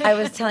 blah. I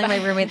was telling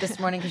my roommate this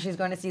morning because she's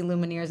going to see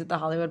Lumineers at the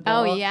Hollywood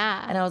Bowl. Oh,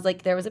 yeah. And I was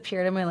like, there was a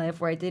period in my life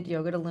where I did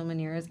yoga to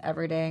Lumineers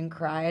every day and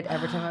cried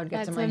every time I would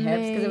get to my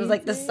hips, because it was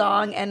like the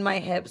song and my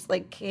hips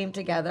like came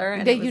together.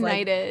 And they it was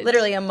united. Like,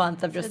 literally a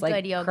month of just like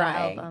good yoga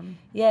crying. album.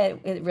 Yeah,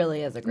 it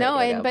really is a great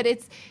yoga. But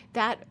it's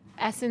that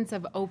essence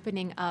of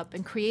opening up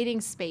and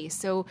creating space.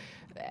 So,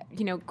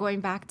 you know, going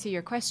back to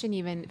your question,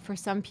 even for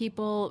some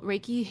people,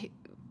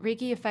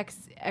 Reiki affects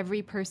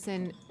every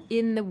person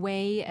in the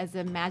way as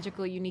a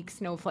magical, unique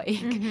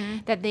snowflake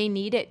that they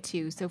need it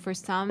to. So for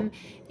some,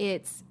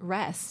 it's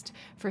rest.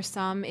 For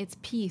some, it's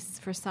peace.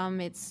 For some,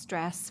 it's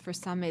stress. For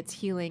some, it's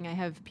healing. I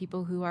have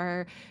people who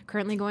are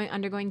currently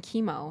undergoing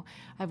chemo.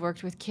 I've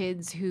worked with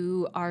kids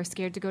who are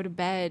scared to go to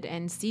bed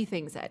and see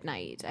things at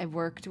night. I've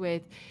worked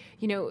with,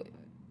 you know,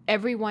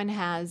 everyone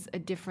has a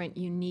different,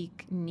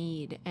 unique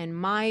need. And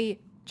my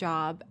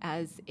job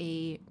as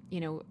a, you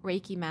know,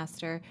 Reiki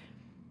master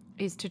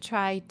is to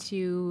try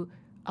to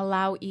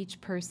allow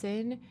each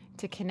person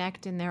to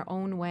connect in their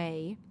own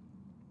way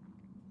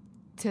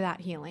to that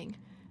healing,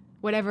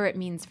 whatever it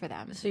means for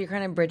them. So you're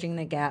kind of bridging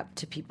the gap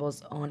to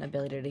people's own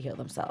ability to heal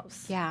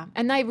themselves. Yeah.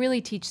 And I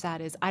really teach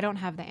that is I don't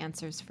have the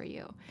answers for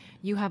you.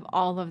 You have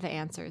all of the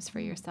answers for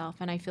yourself.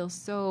 And I feel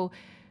so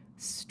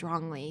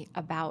strongly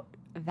about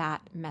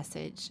that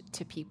message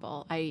to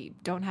people. I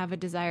don't have a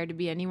desire to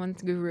be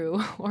anyone's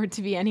guru or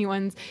to be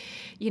anyone's,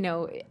 you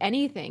know,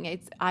 anything.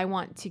 I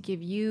want to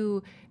give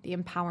you the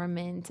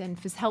empowerment and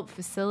help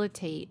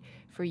facilitate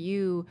for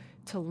you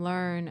to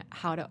learn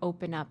how to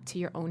open up to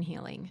your own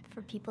healing.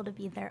 For people to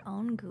be their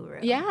own guru.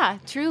 Yeah,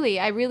 truly.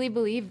 I really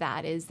believe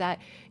that is that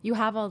you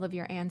have all of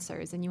your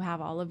answers and you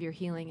have all of your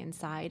healing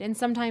inside. And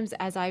sometimes,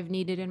 as I've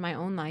needed in my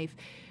own life,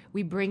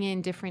 we bring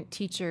in different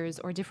teachers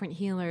or different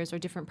healers or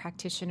different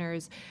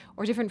practitioners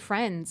or different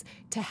friends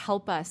to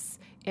help us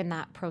in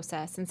that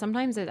process. And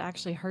sometimes it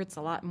actually hurts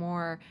a lot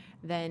more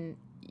than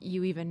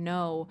you even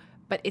know,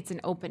 but it's an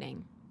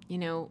opening. You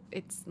know,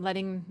 it's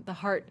letting the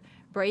heart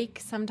break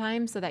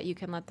sometimes so that you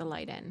can let the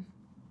light in.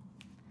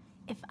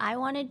 If I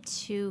wanted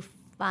to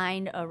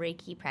find a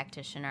Reiki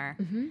practitioner,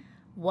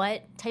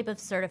 what type of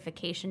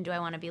certification do I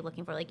want to be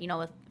looking for? Like, you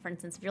know, for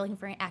instance, if you're looking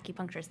for an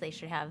acupuncturist, they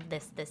should have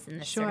this,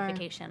 and this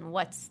certification.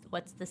 What's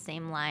the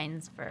same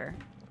lines for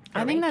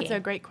I think Reiki? that's a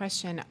great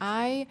question.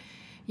 I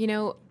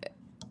don't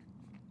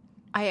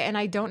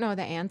know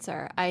the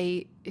answer.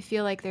 I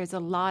feel like there's a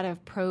lot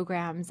of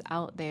programs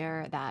out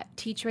there that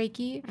teach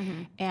Reiki,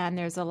 and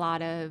there's a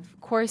lot of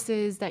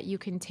courses that you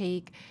can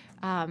take.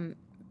 And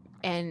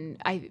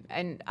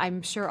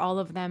I'm sure all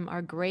of them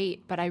are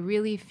great, but I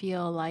really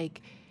feel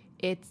like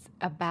it's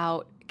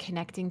about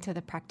connecting to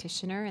the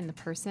practitioner and the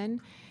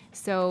person.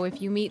 So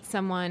if you meet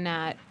someone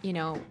at, you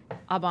know,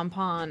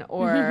 Abonpan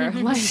or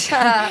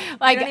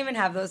I don't even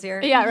have those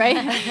here. Yeah,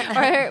 right?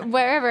 Or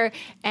wherever,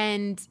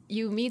 and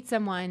you meet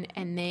someone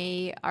and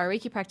they are a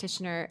Reiki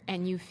practitioner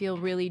and you feel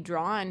really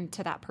drawn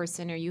to that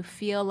person, or you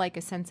feel like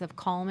a sense of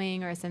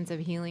calming or a sense of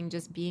healing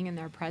just being in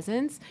their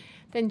presence,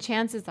 then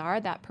chances are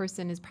that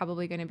person is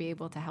probably going to be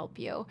able to help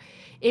you.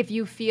 If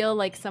you feel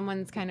like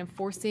someone's kind of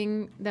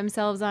forcing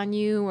themselves on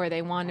you, or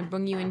they want to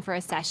bring you in for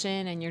a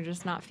session and you're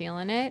just not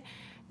feeling it,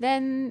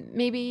 then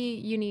maybe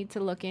you need to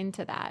look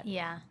into that.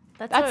 Yeah.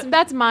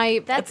 That's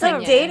my That's opinion.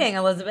 like dating,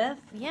 Elizabeth.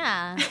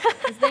 Yeah.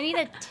 'Cause they need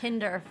a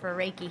Tinder for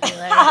Reiki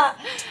healers.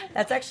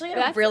 That's actually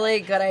a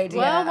really good idea.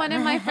 Well, one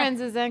of my friends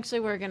is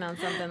actually working on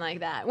something like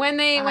that.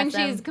 When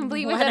she's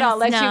complete with Let it, I'll us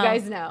let know. you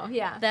guys know.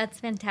 Yeah. That's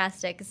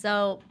fantastic.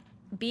 So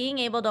being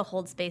able to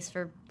hold space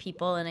for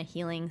people in a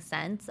healing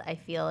sense, I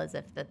feel as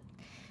if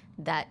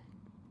that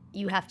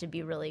you have to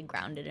be really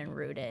grounded and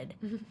rooted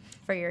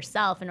for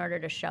yourself in order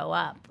to show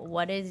up.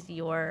 What does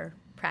your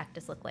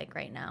practice look like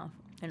right now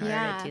in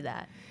order to do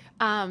that?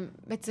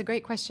 It's a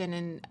great question,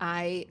 and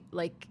I,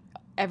 like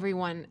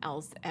everyone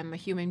else, am a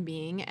human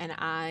being, and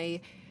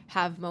I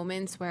have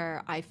moments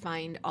where I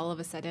find all of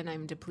a sudden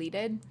I'm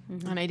depleted,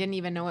 and I didn't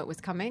even know it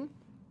was coming.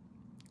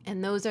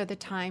 And those are the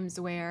times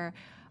where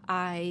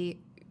I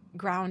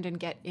ground and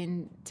get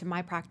into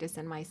my practice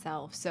and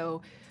myself.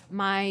 So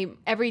my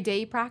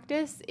everyday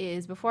practice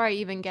is, before I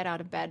even get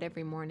out of bed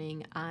every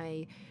morning,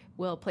 I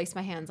will place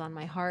my hands on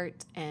my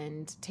heart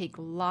and take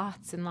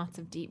lots and lots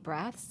of deep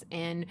breaths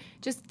and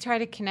just try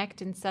to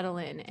connect and settle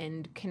in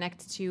and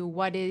connect to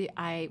what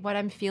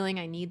I'm feeling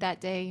I need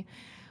that day,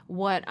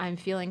 what I'm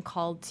feeling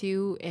called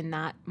to in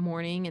that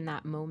morning, in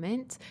that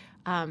moment.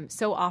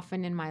 So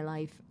often in my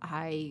life,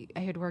 I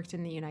had worked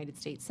in the United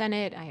States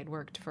Senate. I had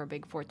worked for a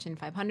big Fortune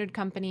 500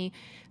 company.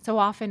 So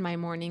often my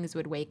mornings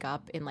would wake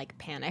up in like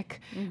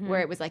panic,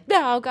 where it was like,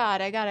 oh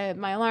God,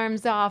 my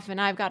alarm's off and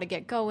I've got to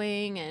get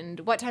going. And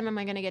what time am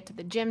I going to get to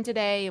the gym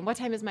today? And what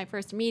time is my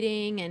first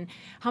meeting? And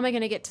how am I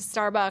going to get to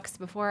Starbucks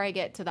before I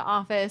get to the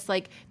office?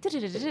 Like,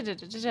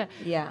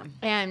 yeah.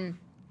 And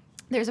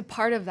there's a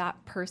part of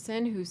that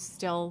person who's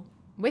still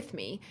with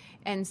me.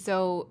 And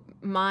so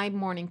my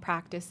morning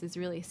practice is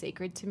really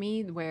sacred to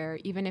me, where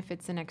even if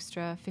it's an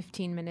extra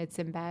 15 minutes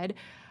in bed,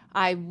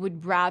 I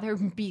would rather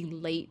be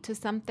late to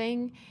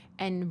something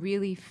and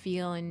really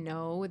feel and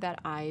know that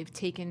I've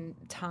taken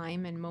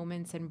time and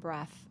moments and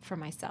breath for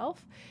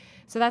myself.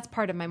 So that's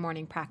part of my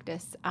morning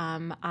practice.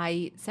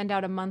 I send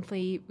out a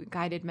monthly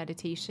guided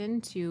meditation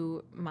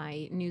to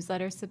my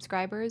newsletter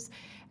subscribers,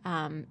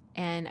 and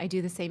I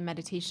do the same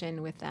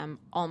meditation with them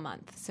all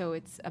month. So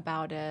it's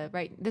about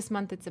this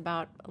month it's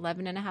about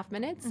 11 and a half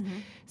minutes.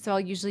 So I'll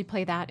usually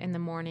play that in the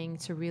morning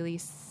to really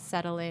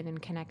settle in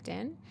and connect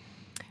in.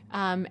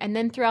 And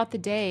then throughout the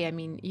day, I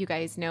mean, you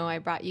guys know I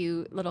brought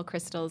you little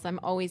crystals. I'm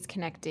always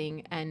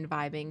connecting and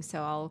vibing.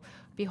 So I'll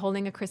be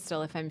holding a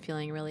crystal if I'm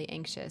feeling really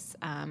anxious.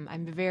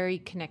 I'm very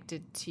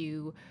connected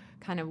to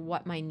kind of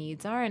what my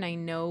needs are, and I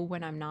know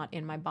when I'm not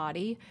in my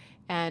body.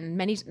 And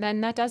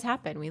then that does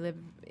happen. We live,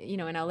 in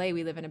LA,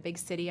 we live in a big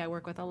city. I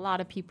work with a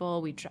lot of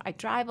people. I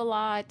drive a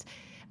lot.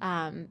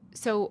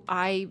 So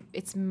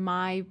it's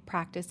my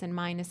practice and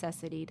my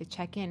necessity to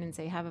check in and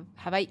say, have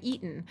I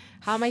eaten?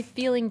 How am I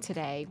feeling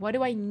today? What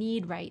do I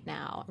need right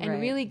now?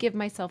 And really give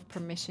myself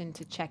permission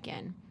to check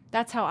in.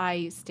 That's how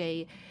I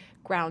stay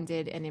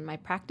grounded and in my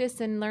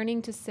practice, and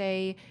learning to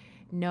say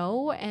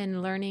no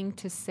and learning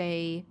to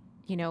say,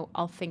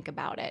 I'll think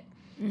about it.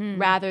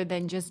 Rather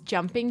than just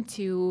jumping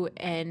to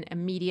an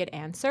immediate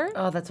answer.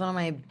 Oh, that's one of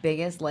my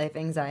biggest life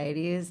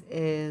anxieties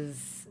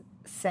is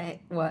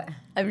say what?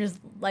 I'm just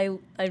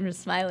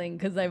smiling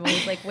because I'm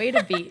always like, wait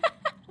a beat.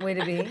 Way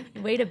to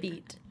be? Wait a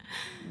beat.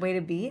 Way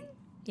to beat?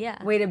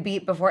 Yeah. Way to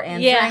beat before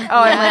answering? Yeah.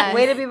 Oh, I'm like,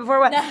 way to beat before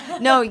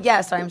what? No,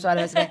 yeah, sorry, I'm so out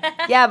of it.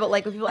 Yeah, but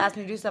like when people ask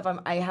me to do stuff,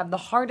 I have the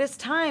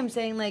hardest time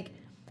saying like,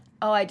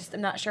 oh, I'm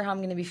not sure how I'm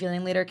going to be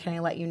feeling later. Can I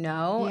let you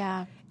know?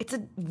 Yeah. It's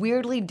a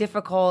weirdly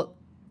difficult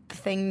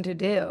thing to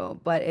do,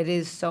 but it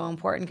is so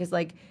important because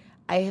like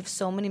I have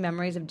so many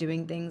memories of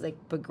doing things like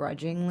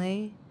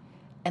begrudgingly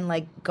and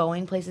like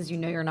going places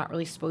you're not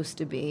really supposed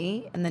to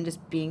be, and then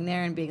just being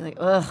there and being like,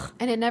 ugh.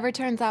 And it never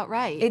turns out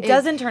right. It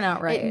doesn't turn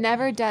out right. It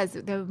never does.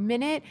 The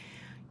minute,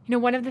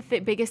 one of the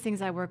biggest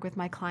things I work with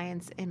my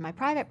clients in my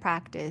private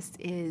practice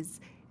is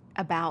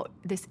about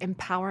this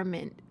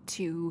empowerment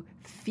to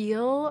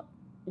feel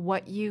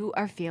what you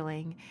are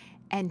feeling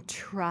and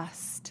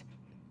trust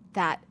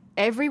that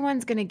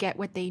everyone's going to get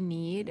what they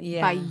need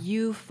by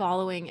you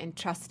following and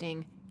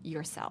trusting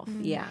yourself.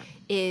 Yeah.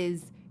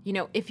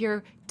 If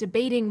you're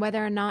debating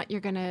whether or not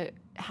you're going to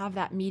have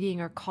that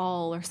meeting or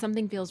call or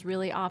something feels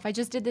really off. I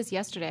just did this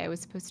yesterday. I was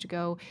supposed to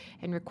go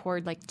and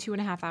record like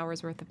 2.5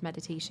 hours worth of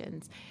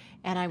meditations.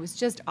 And I was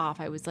just off.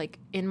 I was like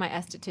in my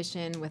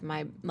esthetician with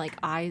my like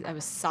eyes. I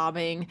was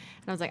sobbing.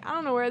 And I was like, I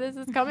don't know where this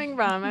is coming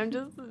from. I'm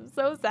just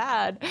so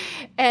sad.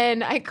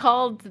 And I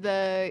called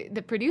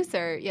the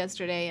producer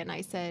yesterday and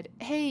I said,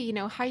 hey,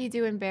 how you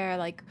doing, Bear?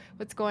 Like,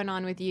 what's going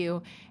on with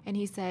you? And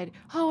he said,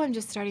 oh, I'm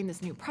just starting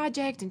this new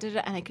project. And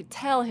I could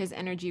tell his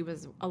energy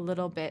was a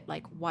little bit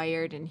like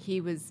wired, and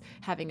he was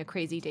having a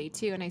crazy day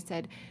too. And I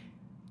said,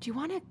 do you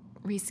want to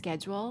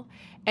reschedule?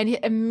 And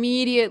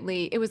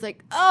immediately it was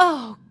like,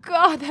 oh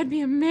God, that'd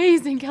be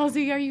amazing,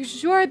 Kelsey. Are you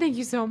sure? Thank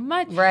you so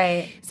much.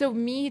 Right. So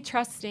me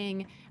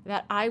trusting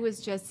that I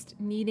was just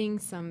needing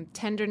some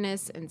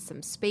tenderness and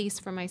some space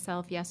for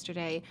myself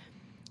yesterday,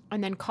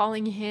 and then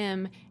calling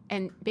him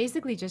and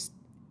basically just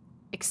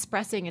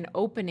expressing and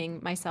opening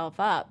myself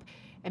up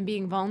and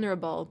being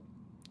vulnerable.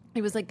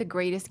 It was like the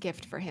greatest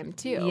gift for him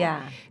too.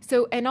 Yeah.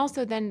 So, and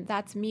also then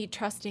that's me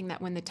trusting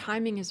that when the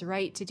timing is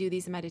right to do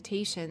these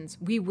meditations,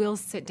 we will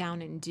sit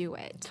down and do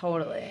it.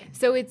 Totally.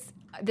 So it's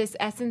this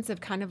essence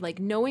of kind of like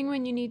knowing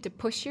when you need to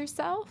push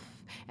yourself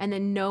and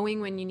then knowing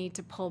when you need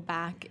to pull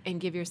back and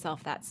give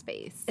yourself that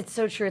space. It's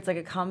so true. It's like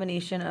a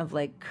combination of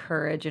like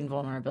courage and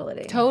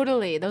vulnerability.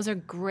 Totally. Those are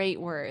great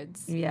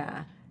words.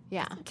 Yeah.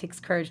 Yeah. It takes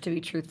courage to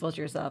be truthful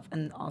to yourself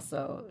and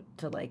also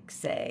to like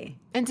say.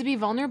 And to be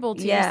vulnerable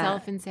to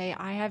yourself and say,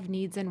 I have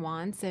needs and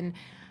wants, and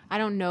I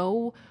don't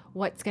know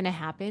what's going to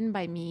happen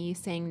by me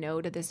saying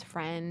no to this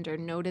friend or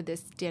no to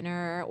this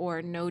dinner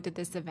or no to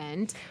this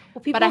event.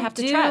 Well, people but I have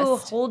to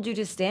trust. hold you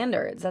to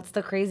standards. That's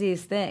the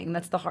craziest thing.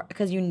 That's the hard,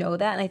 because you know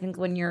that. And I think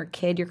when you're a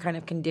kid, you're kind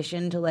of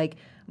conditioned to like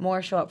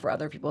more show up for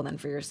other people than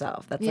for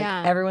yourself. That's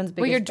like everyone's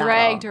biggest Well, you're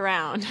dragged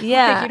around.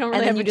 Yeah. Like you don't really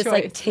and then have you a just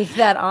choice. like take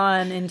that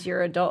on into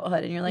your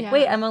adulthood and you're like,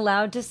 wait, I'm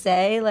allowed to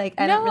say like,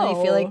 I don't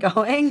really feel like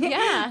going.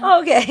 Yeah.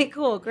 Okay,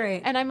 cool.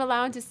 Great. And I'm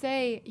allowed to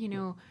say, you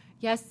know,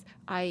 yes,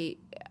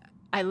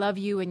 I love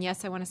you, and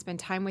yes, I want to spend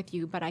time with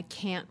you, but I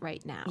can't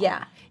right now.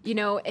 Yeah. You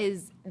know,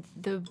 is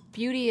the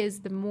beauty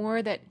is the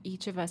more that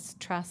each of us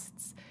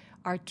trusts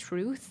our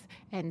truth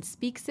and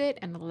speaks it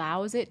and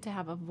allows it to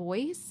have a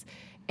voice,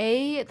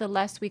 A, the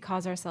less we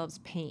cause ourselves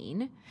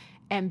pain,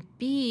 and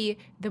B,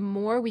 the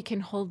more we can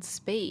hold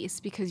space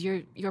because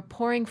you're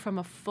pouring from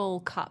a full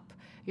cup.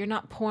 You're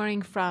not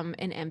pouring from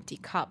an empty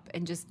cup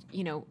and just,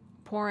 you know,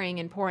 pouring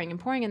and pouring and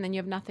pouring, and then you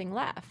have nothing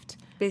left.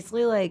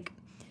 Basically like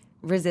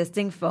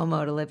resisting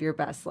FOMO to live your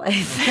best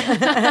life.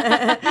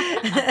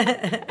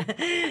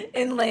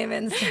 In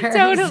layman's terms.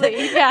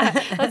 Totally.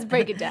 Yeah. Let's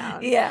break it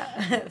down. Yeah.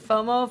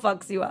 FOMO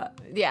fucks you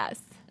up. Yes.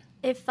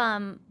 If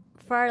for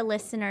our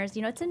listeners,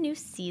 you know, it's a new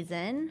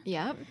season.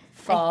 Yep.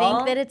 Fall. I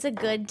think that it's a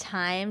good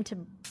time to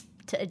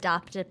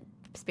adopt a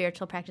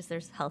spiritual practice.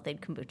 There's Health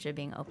Aid Kombucha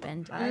being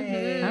opened.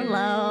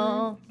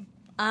 Hello.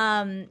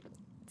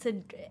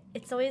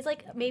 It's always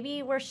like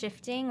maybe we're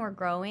shifting, we're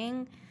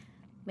growing.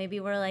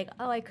 Maybe we're like,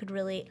 oh, I could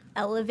really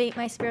elevate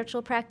my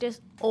spiritual practice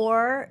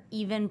or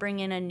even bring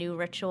in a new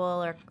ritual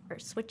or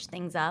switch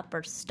things up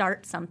or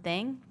start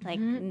something. Like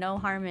no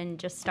harm in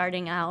just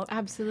starting out.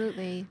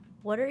 Absolutely.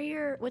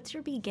 What's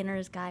your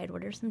beginner's guide?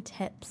 What are some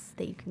tips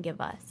that you can give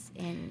us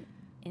in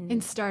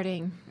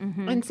starting?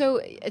 And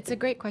so it's a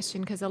great question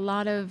because a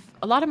lot of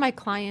my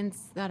clients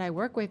that I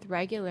work with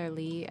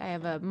regularly, I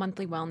have a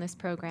monthly wellness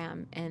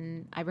program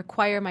and I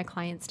require my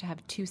clients to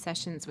have 2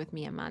 sessions with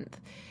me a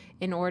month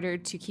in order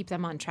to keep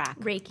them on track.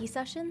 Reiki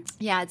sessions?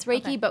 Yeah, it's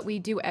Reiki, but we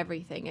do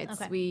everything.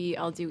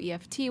 I'll do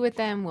EFT with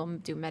them, we'll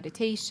do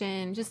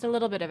meditation, just a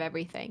little bit of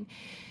everything.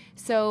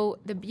 So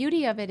the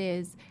beauty of it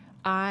is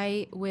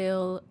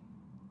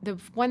the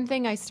one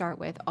thing I start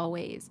with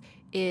always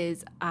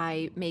is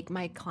I make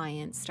my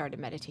clients start a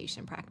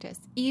meditation practice,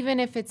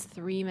 even if it's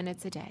 3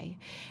 minutes a day.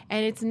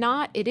 And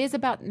it is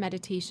about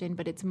meditation,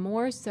 but it's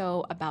more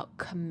so about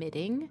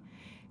committing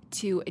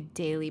to a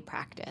daily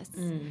practice.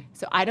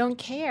 So I don't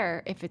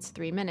care if it's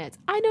 3 minutes.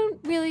 I don't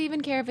really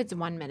even care if it's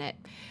 1 minute.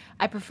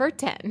 I prefer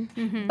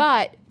 10,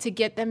 but to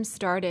get them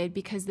started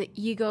because the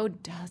ego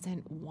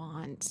doesn't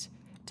want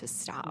to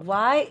stop.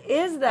 Why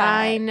is that?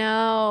 I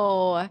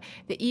know.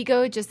 The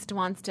ego just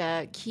wants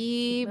to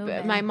keep,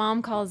 moving. My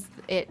mom calls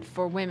it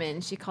for women,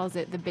 she calls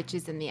it the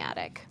bitches in the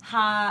attic.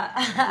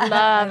 Ha.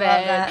 Love it.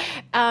 that.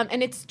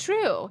 And it's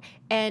true.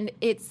 And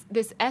it's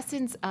this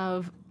essence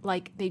of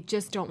like they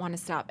just don't want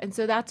to stop. And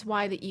so that's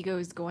why the ego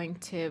is going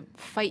to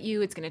fight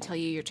you. It's going to tell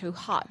you you're too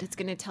hot. It's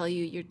going to tell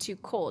you you're too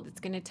cold. It's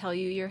going to tell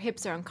you your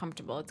hips are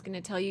uncomfortable. It's going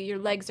to tell you your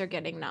legs are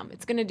getting numb.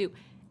 It's going to do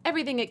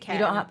everything it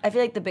can. I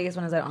feel like the biggest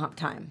one is I don't have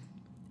time.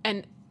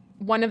 And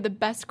one of the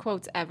best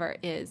quotes ever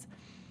is,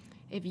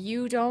 if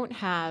you don't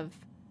have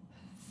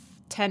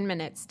 10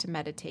 minutes to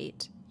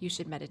meditate, you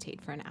should meditate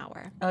for an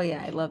hour. Oh,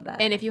 yeah, I love that.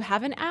 And if you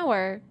have an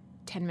hour,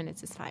 10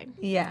 minutes is fine.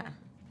 Yeah.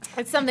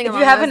 It's something If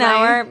along you have those an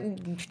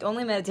lines. hour,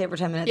 only meditate for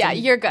 10 minutes. Yeah, and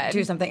you're good.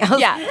 Do something else.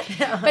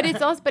 Yeah.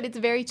 But it's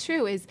very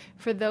true is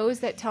for those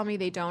that tell me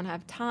they don't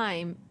have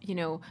time, you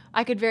know,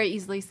 I could very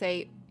easily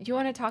say, do you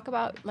want to talk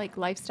about like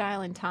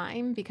lifestyle and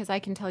time? Because I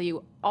can tell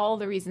you all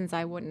the reasons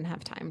I wouldn't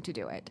have time to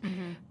do it.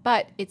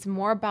 But it's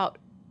more about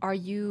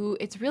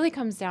it really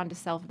comes down to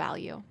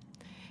self-value.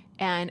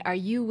 And are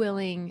you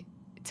willing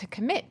to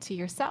commit to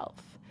yourself?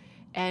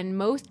 And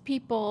most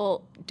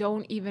people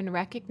don't even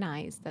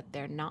recognize that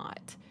they're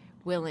not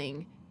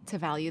willing to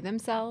value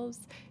themselves,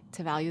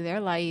 to value their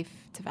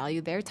life, to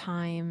value their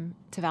time,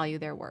 to value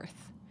their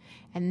worth.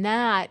 And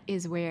that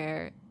is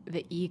where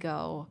the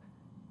ego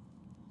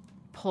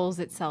pulls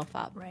itself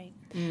up. Right.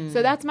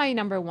 So that's my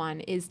number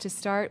one, is to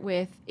start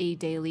with a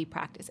daily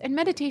practice. And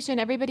meditation,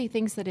 everybody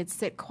thinks that it's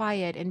sit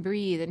quiet and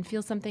breathe and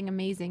feel something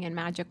amazing and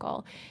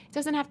magical. It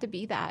doesn't have to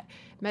be that.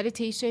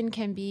 Meditation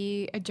can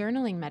be a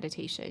journaling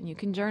meditation. You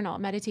can journal.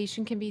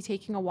 Meditation can be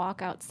taking a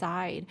walk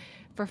outside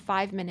for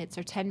 5 minutes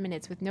or 10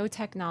 minutes with no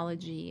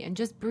technology and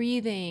just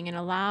breathing and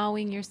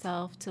allowing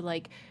yourself to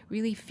like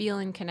really feel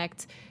and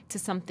connect to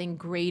something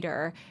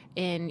greater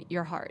in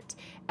your heart.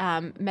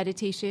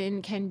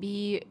 Meditation can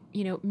be,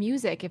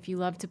 music. If you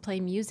love to play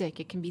music,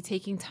 it can be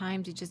taking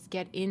time to just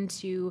get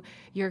into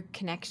your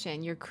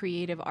connection, your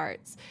creative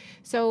arts.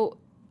 So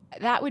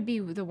that would be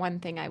the one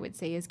thing I would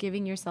say, is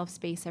giving yourself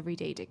space every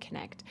day to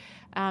connect.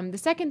 The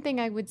second thing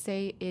I would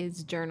say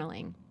is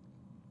journaling.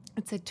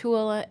 It's a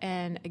tool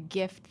and a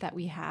gift that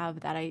we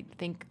have that I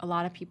think a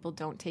lot of people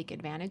don't take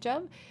advantage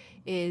of,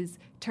 is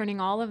turning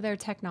all of their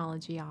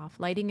technology off,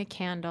 lighting a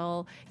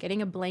candle,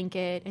 getting a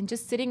blanket, and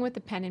just sitting with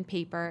a pen and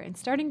paper and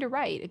starting to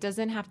write. It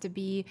doesn't have to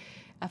be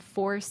a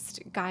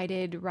forced,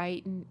 guided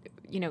write,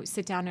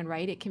 sit down and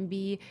write. It can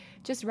be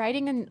just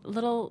writing a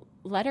little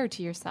letter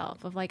to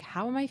yourself of like,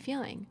 how am I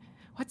feeling?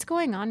 What's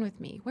going on with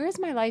me? Where is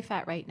my life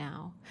at right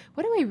now?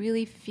 What do I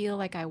really feel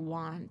like I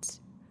want?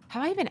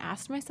 Have I even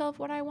asked myself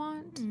what I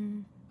want?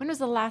 When was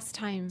the last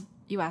time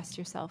you asked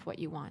yourself what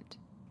you want?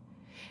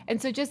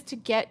 And so just to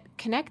get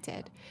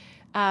connected,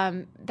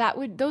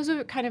 those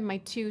are kind of my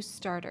two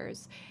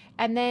starters.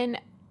 And then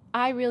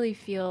I really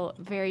feel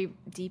very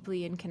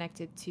deeply and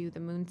connected to the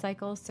moon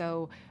cycle.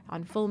 So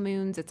on full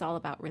moons, it's all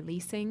about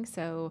releasing.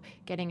 So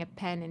getting a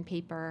pen and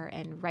paper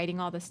and writing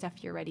all the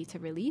stuff you're ready to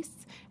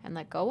release and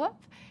let go of.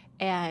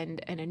 And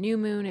in a new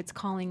moon, it's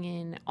calling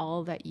in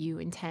all that you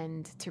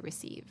intend to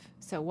receive.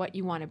 So what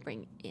you want to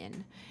bring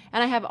in.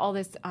 And I have all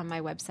this on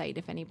my website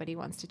if anybody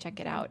wants to check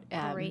it out.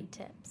 Great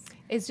tips.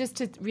 It's just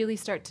to really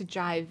start to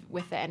jive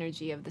with the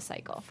energy of the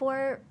cycle.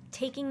 For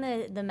taking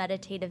the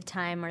meditative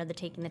time or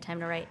taking the time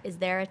to write, is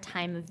there a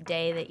time of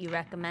day that you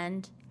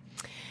recommend?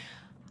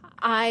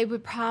 I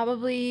would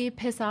probably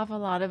piss off a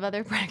lot of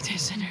other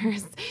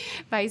practitioners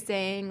by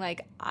saying,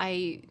 like,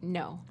 I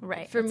know.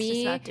 Right. For it's me,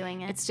 just about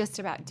doing it. It's just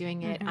about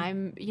doing it.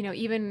 I'm,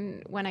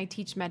 even when I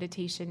teach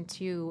meditation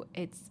too,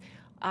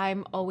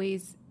 I'm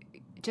always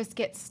just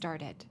get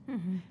started.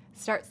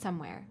 Start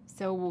somewhere.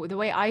 So the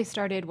way I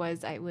started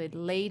was I would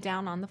lay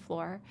down on the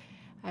floor.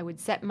 I would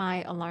set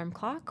my alarm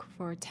clock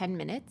for 10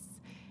 minutes.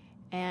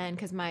 And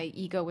because my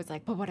ego was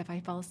like, but what if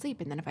I fall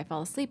asleep? And then if I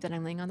fall asleep, then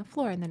I'm laying on the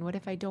floor. And then what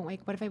if I don't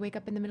what if I wake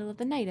up in the middle of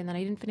the night and then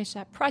I didn't finish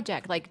that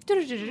project? Like,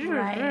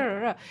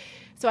 right.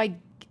 So I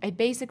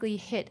basically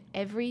hit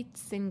every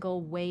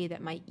single way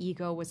that my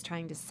ego was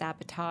trying to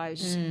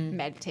sabotage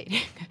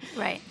meditating.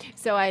 Right.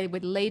 So I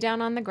would lay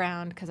down on the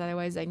ground, because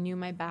otherwise I knew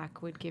my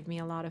back would give me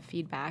a lot of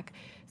feedback.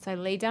 So I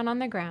lay down on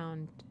the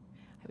ground.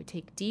 I would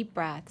take deep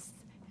breaths.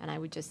 And I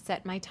would just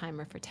set my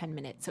timer for 10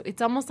 minutes. So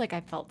it's almost like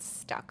I felt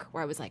stuck,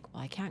 where I was like,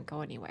 well, I can't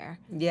go anywhere.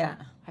 Yeah.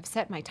 I've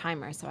set my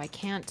timer, so I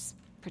can't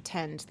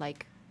pretend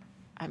like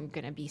I'm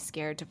going to be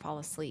scared to fall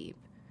asleep.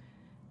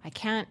 I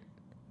can't,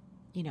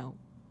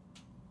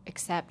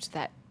 accept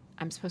that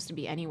I'm supposed to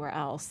be anywhere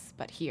else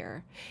but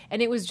here.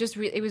 And it was just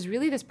it was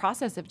really this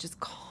process of just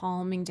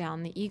calming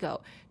down the ego,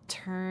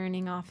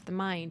 turning off the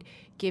mind,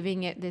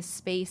 giving it this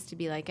space to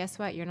be like, guess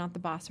what? You're not the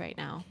boss right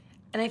now.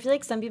 And I feel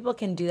like some people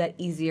can do that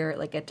easier,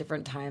 like at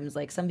different times.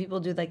 Like some people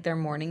do like their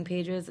morning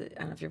pages. I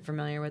don't know if you're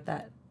familiar with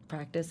that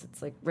practice.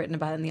 It's like written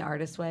about in the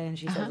artist way. And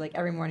she says like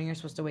every morning you're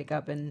supposed to wake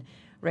up and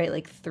write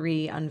like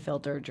 3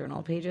 unfiltered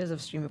journal pages of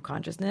stream of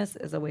consciousness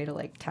as a way to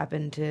like tap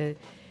into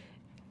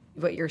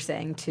what you're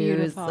saying too.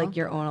 Beautiful. Is like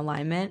your own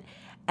alignment.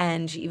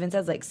 And she even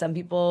says like some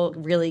people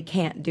really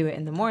can't do it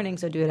in the morning,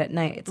 so do it at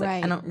night. It's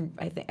like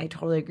right. I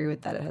totally agree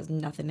with that. It has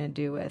nothing to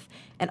do with.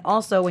 And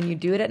also when you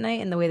do it at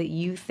night in the way that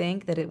you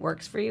think that it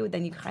works for you,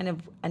 then you kind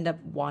of end up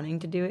wanting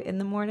to do it in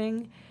the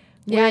morning.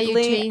 Yeah,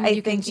 Weirdly, you I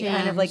can think you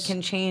kind of like change.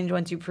 can change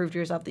once you prove to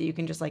yourself that you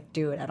can just like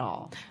do it at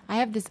all. I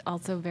have this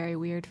also very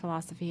weird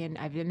philosophy, and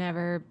I've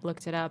never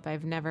looked it up.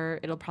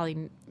 It'll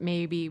probably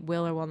maybe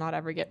will or will not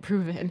ever get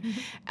proven.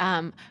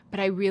 But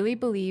I really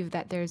believe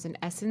that there's an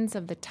essence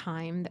of the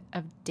time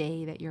of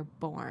day that you're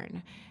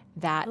born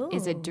that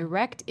is a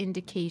direct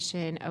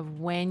indication of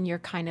when you're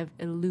kind of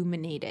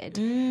illuminated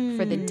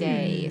for the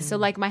day. So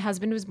like my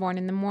husband was born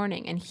in the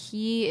morning, and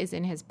he is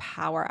in his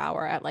power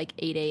hour at like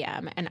 8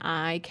 a.m. and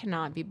I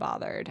cannot be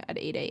bothered at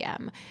 8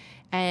 a.m.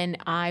 And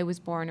I was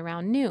born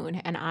around noon,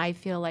 and I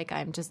feel like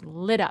I'm just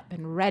lit up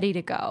and ready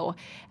to go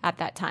at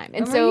that time.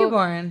 And When were you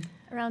born?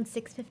 Around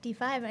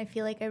 6:55, I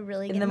feel like I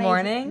really get in the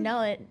morning.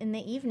 No, in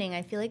the evening.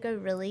 I feel like I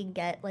really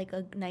get like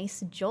a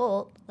nice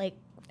jolt, like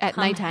at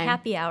nighttime.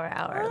 Happy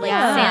hour. Like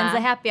sans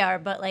the happy hour,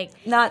 but like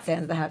not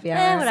sans the happy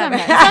hour. Whatever.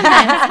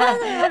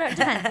 Sometimes.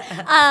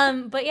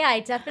 Depends. But yeah, I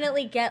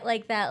definitely get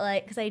like that,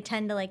 like because I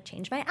tend to like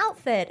change my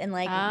outfit and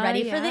like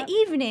ready for the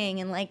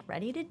evening and like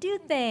ready to do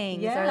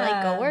things or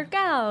like go work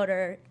out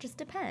or just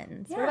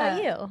depends. What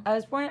about you? I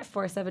was born at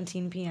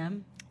 4:17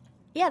 p.m.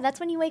 yeah, that's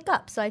when you wake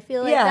up. So I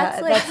feel like Yeah,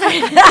 that's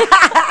like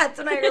that's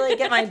when I really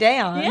get my day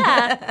on.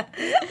 yeah.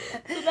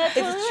 So that's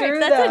It's true,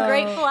 That's though. a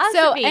great philosophy.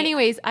 So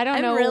anyways, I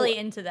don't know. I'm really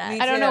into that. Me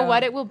I don't know too.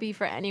 what it will be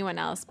for anyone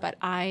else, but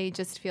I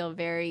just feel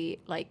very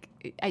like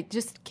it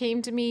just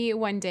came to me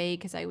one day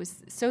because I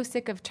was so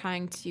sick of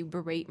trying to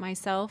berate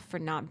myself for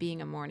not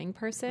being a morning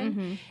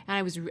person, and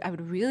I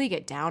would really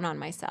get down on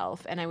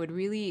myself, and I would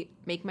really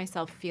make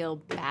myself feel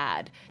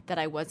bad that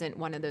I wasn't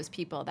one of those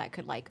people that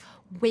could like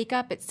wake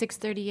up at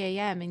 6:30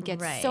 a.m. and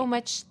get so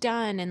much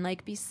done and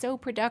like be so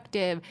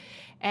productive,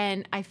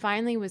 and I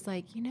finally was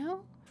like, you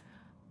know,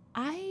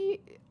 I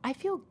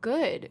feel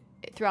good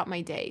throughout my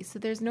day. So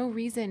there's no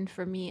reason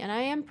for me, and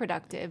I am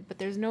productive, but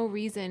there's no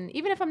reason,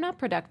 even if I'm not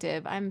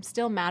productive, I'm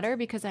still matter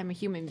because I'm a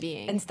human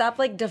being. And stop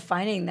like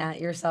defining that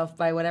yourself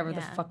by whatever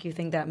the fuck you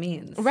think that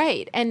means.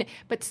 Right.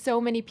 But so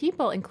many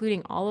people,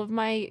 including all of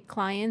my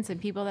clients and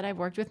people that I've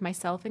worked with,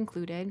 myself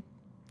included,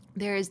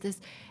 there is this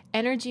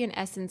energy and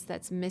essence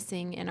that's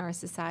missing in our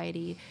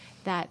society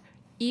that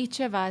each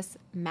of us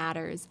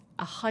matters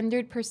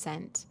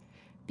 100%.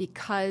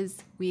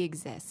 Because we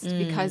exist,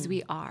 because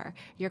we are.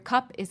 Your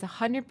cup is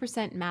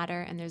 100%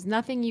 matter, and there's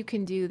nothing you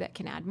can do that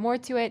can add more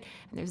to it,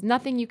 and there's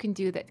nothing you can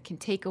do that can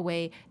take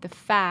away the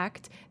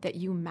fact that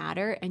you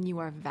matter and you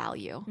are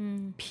value,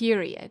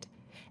 period.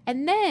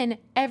 And then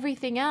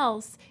everything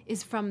else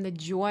is from the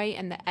joy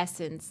and the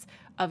essence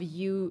of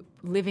you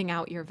living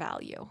out your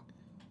value.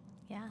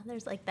 Yeah,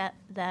 there's like that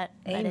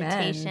Amen.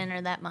 meditation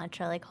or that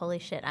mantra, like, holy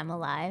shit, I'm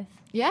alive.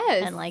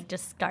 Yes. And like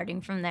just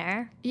starting from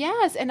there.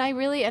 Yes, and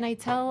I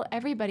tell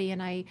everybody,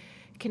 and I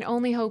can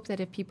only hope that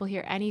if people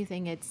hear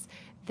anything, it's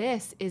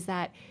this, is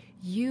that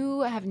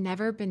you have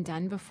never been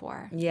done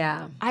before.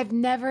 Yeah. I've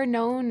never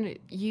known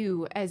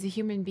you as a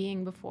human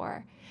being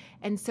before.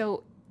 And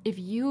so if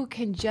you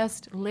can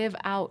just live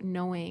out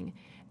knowing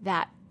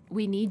that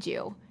we need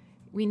you,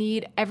 we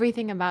need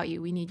everything about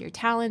you. We need your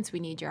talents. We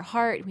need your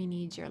heart. We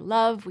need your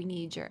love. We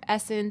need your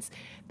essence,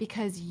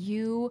 because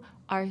you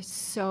are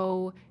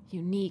so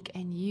unique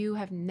and you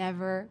have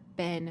never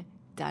been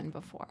done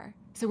before.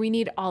 So we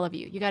need all of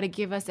you. You got to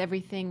give us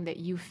everything that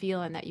you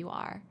feel and that you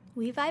are.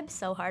 We vibe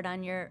so hard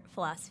on your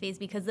philosophies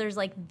because there's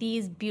like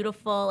these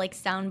beautiful like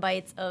sound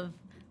bites of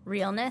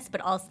realness,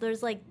 but also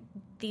there's like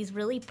these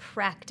really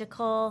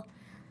practical,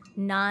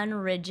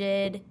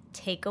 non-rigid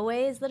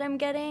takeaways that I'm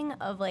getting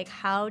of like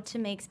how to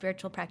make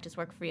spiritual practice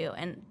work for you.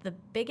 And the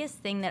biggest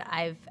thing that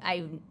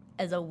I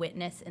as a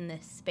witness in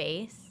this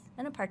space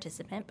and a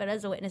participant, but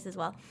as a witness as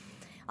well,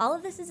 all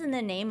of this is in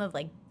the name of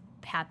like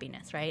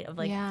happiness, right? Of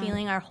like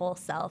feeling our whole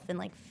self and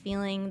like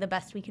feeling the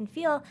best we can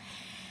feel.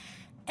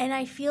 And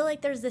I feel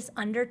like there's this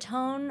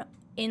undertone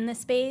in the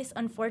space,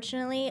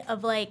 unfortunately,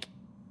 of like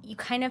you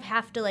kind of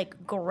have to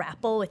like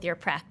grapple with your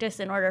practice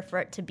in order for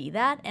it to be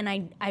that. And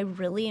I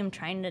really am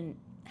trying to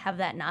have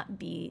that not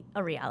be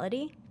a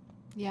reality.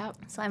 Yep.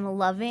 So I'm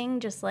loving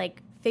just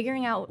like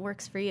figuring out what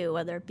works for you,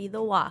 whether it be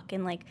the walk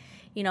and like,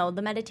 you know,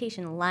 the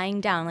meditation,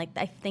 lying down. Like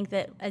I think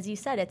that, as you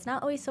said, it's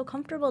not always so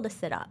comfortable to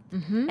sit up.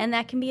 Mm-hmm. And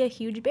that can be a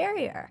huge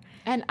barrier.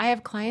 And I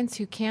have clients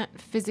who can't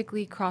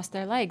physically cross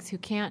their legs,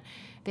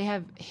 they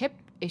have hip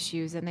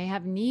issues and they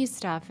have knee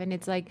stuff. And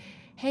it's like,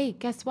 hey,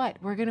 guess what?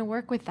 We're going to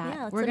work with that.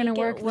 Yeah, we're going to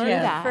work through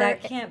that. that.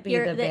 That can't be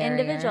the barrier.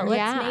 Individual. Let's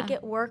Yeah. make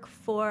it work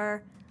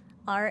for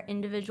our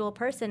individual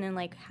person and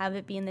like have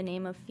it be in the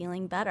name of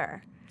feeling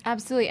better.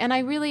 Absolutely.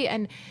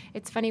 And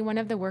it's funny, one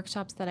of the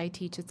workshops that I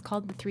teach, it's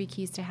called the 3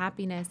 Keys to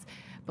Happiness.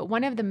 But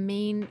one of the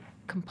main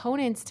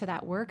components to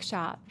that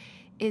workshop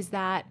is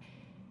that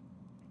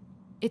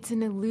it's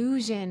an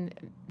illusion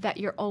that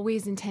you're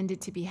always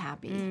intended to be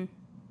happy.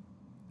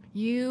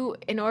 You,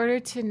 in order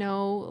to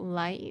know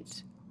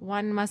light,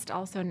 one must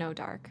also know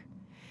dark.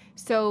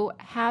 So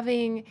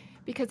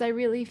because I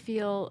really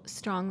feel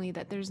strongly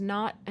that there's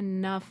not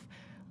enough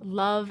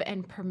love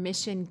and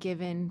permission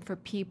given for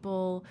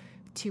people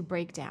to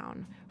break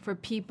down, for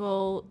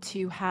people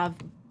to have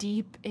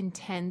deep,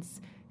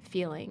 intense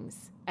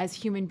feelings as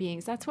human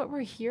beings. That's what we're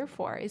here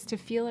for, is to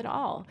feel it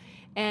all.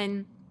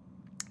 And,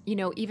 you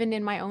know, even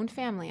in my own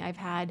family, I've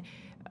had,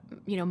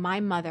 you know,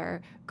 my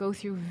mother go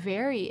through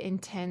very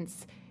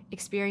intense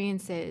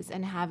experiences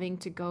and having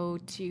to go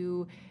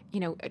to, you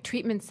know,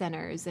 treatment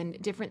centers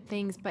and different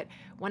things. But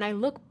when I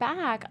look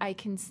back, I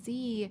can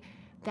see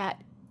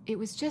that it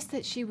was just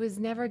that she was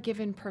never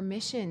given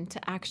permission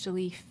to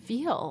actually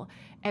feel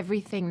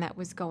everything that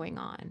was going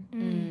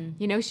on.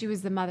 You know, she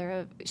was a mother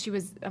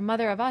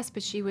of us,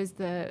 but she was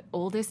the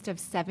oldest of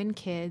 7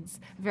 kids,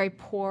 a very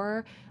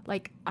poor,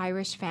 like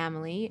Irish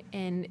family,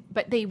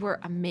 but they were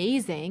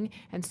amazing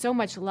and so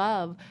much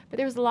love, but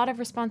there was a lot of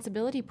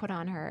responsibility put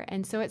on her.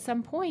 And so at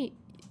some point,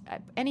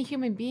 any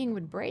human being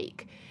would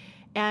break.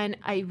 And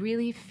I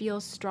really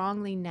feel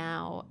strongly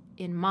now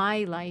in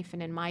my life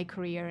and in my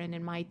career and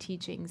in my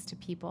teachings to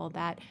people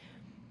that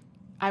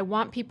I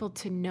want people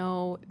to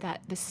know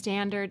that the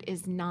standard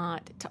is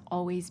not to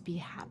always be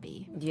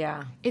happy.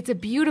 Yeah. It's a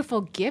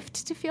beautiful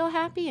gift to feel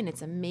happy, and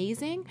it's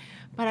amazing,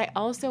 but I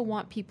also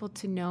want people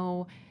to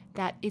know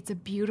that it's a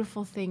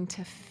beautiful thing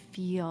to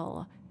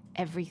feel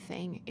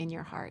everything in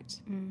your heart.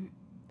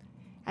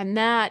 And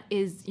that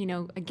is,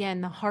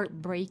 again, the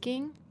heart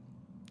breaking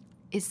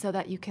is so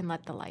that you can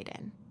let the light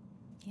in.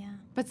 Yeah.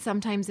 But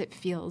sometimes it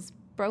feels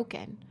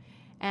broken.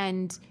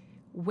 And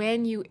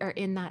when you are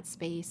in that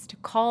space, to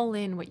call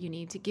in what you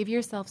need, to give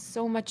yourself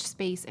so much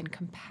space and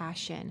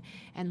compassion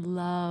and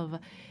love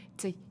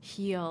to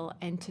heal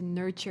and to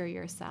nurture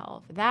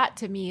yourself, that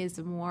to me is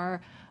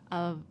more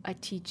of a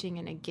teaching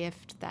and a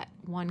gift that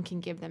one can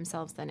give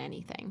themselves than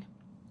anything.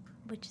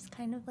 Which is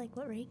kind of like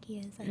what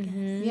Reiki is, I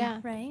guess. Yeah.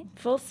 Right?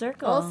 Full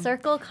circle. Full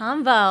circle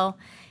combo.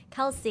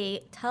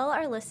 Kelsey, tell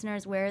our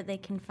listeners where they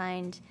can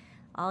find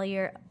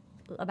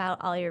about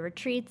all your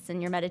retreats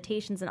and your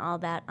meditations and all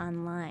that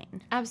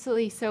online.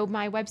 Absolutely. So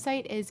my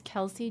website is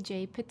Kelsey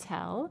J.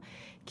 Patel,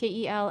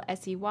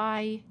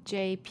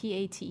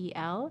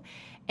 KelseyJPatel.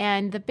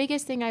 And the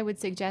biggest thing I would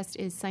suggest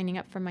is signing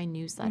up for my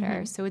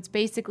newsletter. So it's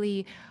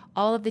basically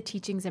all of the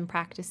teachings and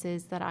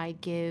practices that I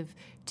give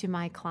to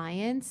my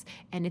clients,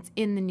 and it's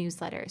in the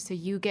newsletter. So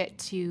you get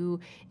to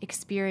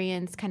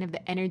experience kind of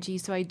the energy.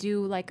 So I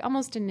do like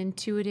almost an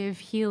intuitive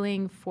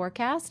healing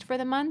forecast for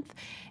the month,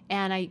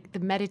 and the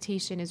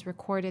meditation is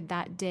recorded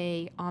that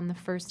day on the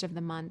first of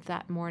the month,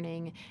 that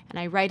morning, and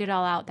I write it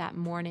all out that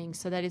morning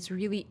so that it's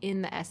really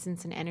in the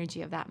essence and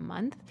energy of that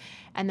month.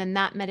 And then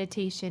that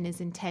meditation is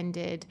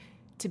intended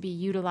to be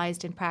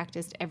utilized and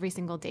practiced every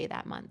single day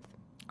that month.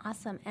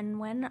 Awesome. And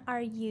when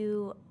are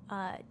you,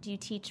 do you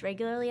teach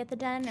regularly at the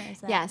Den? Or is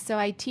that... Yeah, so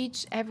I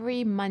teach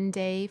every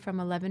Monday from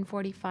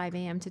 11:45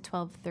 a.m. to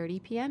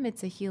 12:30 p.m.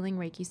 It's a healing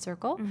Reiki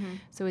circle.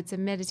 So it's a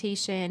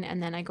meditation, and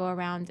then I go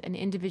around and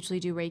individually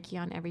do Reiki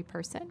on every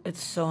person.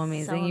 It's so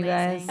amazing, So you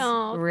amazing. guys.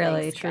 Oh,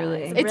 really, thanks, truly.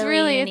 guys. It's It's really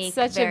really, unique, it's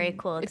such very a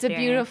cool It's a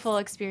experience. beautiful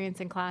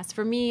experience in class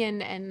for me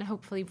and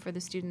hopefully for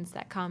the students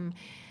that come.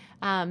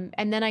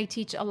 And then I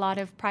teach a lot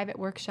of private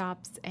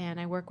workshops, and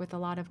I work with a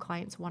lot of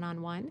clients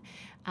one-on-one.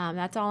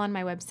 That's all on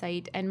my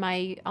website, and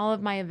all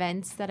of my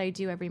events that I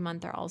do every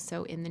month are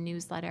also in the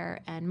newsletter,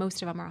 and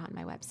most of them are on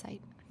my website.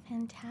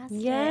 Fantastic.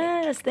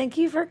 Yes, thank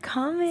you for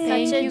coming.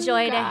 Thank Such a you,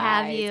 joy to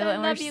have guys. you, I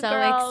and we're love you, so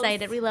girls.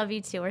 excited. We love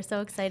you too. We're so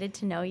excited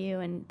to know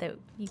you and that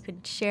you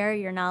could share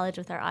your knowledge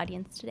with our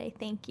audience today.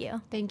 Thank you.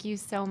 Thank you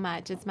so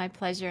much. It's my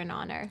pleasure and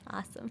honor.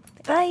 Awesome.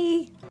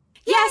 Bye.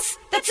 Yes,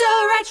 that's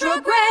a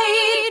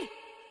retrograde.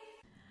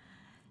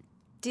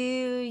 Do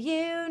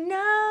you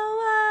know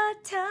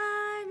what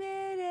time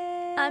it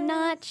is? I'm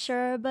not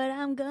sure, but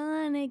I'm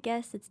gonna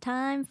guess it's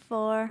time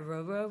for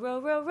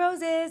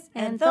Roses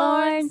and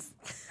thorns.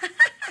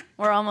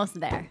 We're almost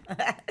there.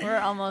 We're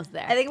almost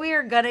there. I think we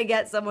are gonna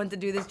get someone to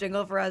do this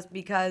jingle for us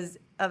because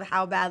of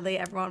how badly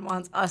everyone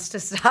wants us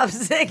to stop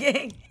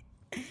singing.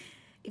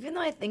 Even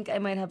though I think I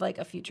might have like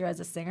a future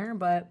as a singer,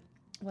 but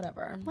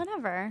whatever.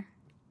 Whatever.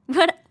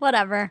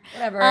 Whatever.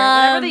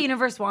 Whatever the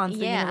universe wants,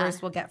 the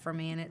universe will get for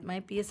me, and it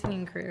might be a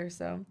singing career.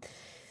 So,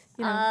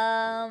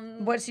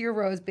 what's your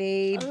rose,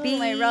 baby? Ooh,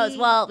 my rose.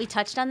 Well, we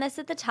touched on this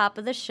at the top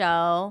of the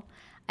show.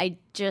 I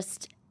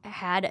just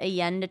had a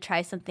yen to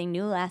try something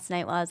new last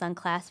night while I was on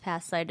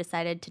ClassPass, so I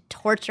decided to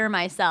torture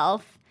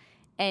myself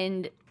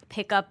and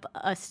pick up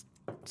a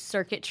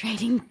circuit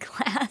training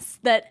class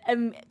that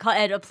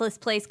at a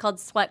place called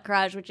Sweat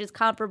Garage, which is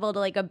comparable to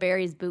like a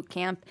Barry's boot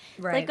camp.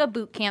 Right. It's like a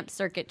boot camp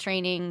circuit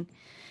training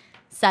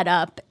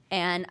setup,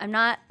 and I'm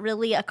not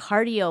really a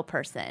cardio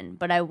person,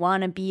 but I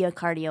want to be a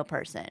cardio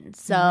person.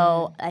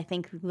 So I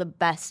think the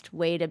best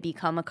way to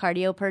become a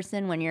cardio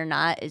person when you're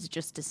not is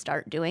just to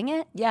start doing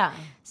it. Yeah.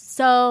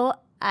 So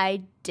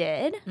I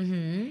did,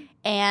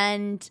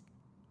 and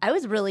I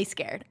was really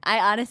scared. I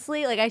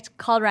honestly, I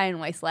called Ryan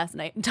Weiss last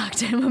night and talked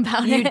to him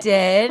about it. You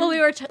did? Well, we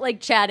were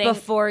chatting.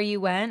 Before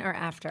you went or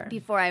after?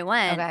 Before I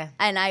went. Okay.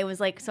 And I was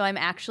like, so I'm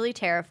actually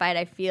terrified.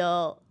 I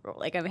feel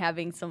like I'm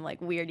having some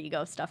weird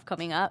ego stuff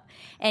coming up.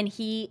 And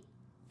he,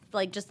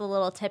 just a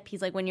little tip,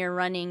 he's like, when you're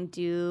running,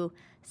 do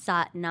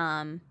Sat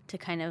Nam to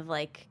kind of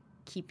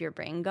keep your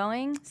brain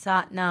going.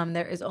 Sat Nam,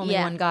 there is only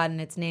one God and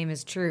its name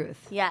is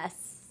truth.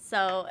 Yes.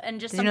 So, and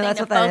just Did you know something that's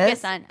to what that focus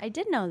is? on. I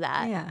did know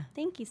that. Yeah.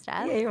 Thank you,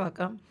 Steph. Yeah, you're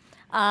welcome.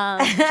 Should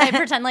I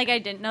pretend like I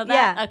didn't know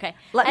that? Yeah. Okay.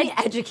 Let me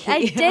educate I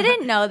you.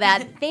 didn't know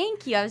that.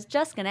 Thank you. I was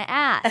just going to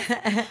ask.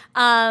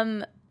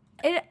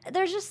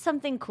 There's just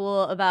something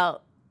cool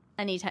about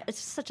anytime. It's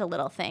just such a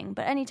little thing.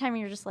 But anytime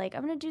you're just like,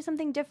 I'm going to do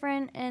something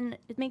different and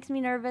it makes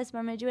me nervous, but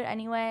I'm going to do it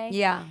anyway.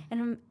 Yeah.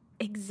 And I'm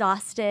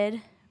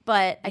exhausted,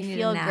 but I You need a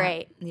feel nap.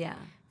 great. Yeah.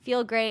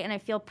 Feel great and I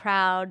feel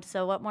proud.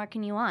 So what more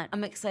can you want?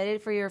 I'm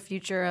excited for your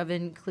future of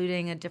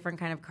including a different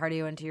kind of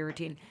cardio into your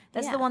routine.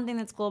 That's Yeah. the one thing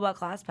that's cool about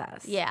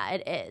ClassPass. Yeah,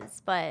 it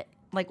is. But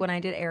Like when I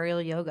did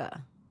aerial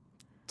yoga.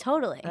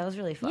 totally. That was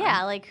really fun.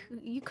 Yeah,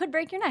 you could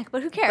break your neck,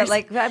 but who cares?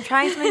 But I'm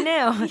trying something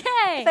new.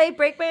 Yay. If I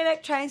break my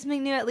neck trying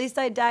something new, at least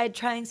I died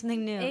trying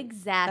something new.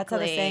 Exactly. That's how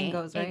the saying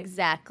goes, right?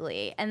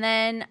 Exactly. And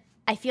then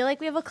I feel like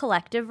we have a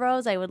collective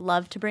rose. I would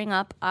love to bring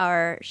up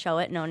our show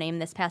at No Name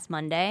this past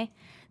Monday.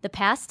 The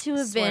past two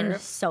have been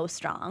Swerve. so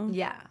strong.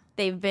 Yeah.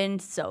 They've been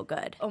so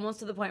good. Almost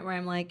to the point where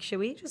I'm like, should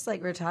we just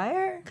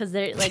retire? Because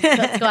they're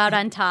let's go out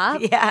on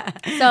top. Yeah.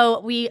 So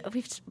we've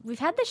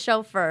had this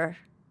show for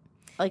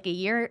like a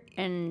year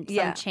and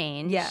some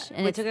change. Yeah,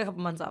 and we took a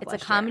couple months off. It's a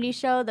comedy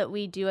show that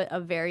we do at a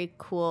very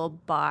cool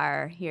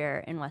bar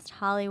here in West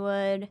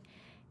Hollywood,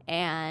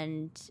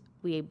 and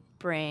we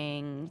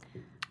bring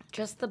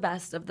just the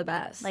best of the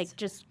best. Like,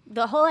 just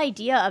the whole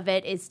idea of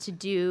it is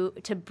to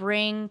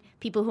bring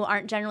people who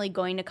aren't generally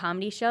going to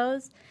comedy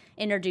shows,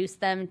 introduce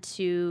them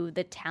to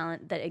the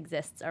talent that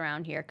exists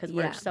around here, because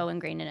we're so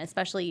ingrained in it,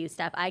 especially you,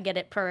 Steph. I get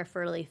it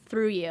peripherally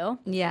through you.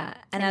 Yeah,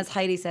 and as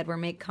Heidi said, we're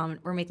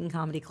making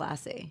comedy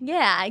classy.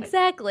 Yeah,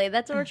 exactly.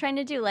 That's what we're trying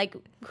to do. Like,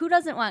 who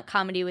doesn't want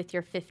comedy with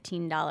your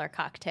 $15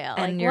 cocktail?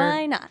 And like, your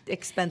why not?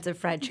 Expensive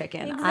fried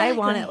chicken. Exactly. I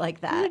want it like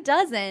that. Who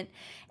doesn't?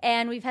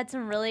 And we've had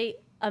some really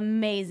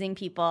amazing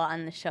people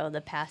on the show the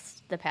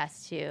past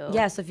two.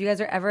 Yeah, so if you guys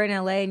are ever in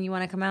LA and you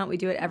want to come out, we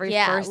do it every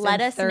first let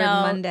and us third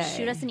know. Monday.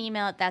 Shoot us an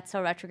email at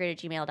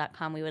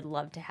thatsoretrograde@gmail.com. We would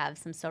love to have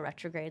some So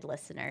Retrograde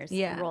listeners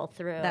roll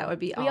through. That would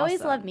be awesome. We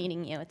always love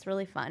meeting you. It's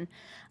really fun.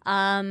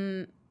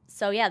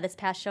 So yeah, this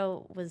past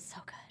show was so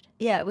good.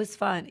 Yeah, it was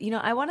fun. You know,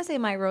 I want to say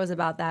my rose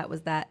about that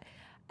was that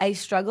I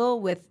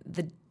struggle with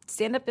the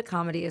stand-up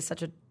comedy is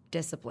such a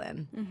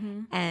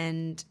discipline,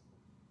 and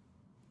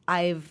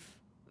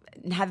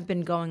haven't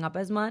been going up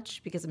as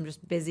much because I'm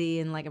just busy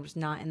and like I'm just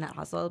not in that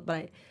hustle.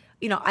 But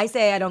I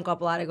say I don't go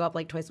up a lot. I go up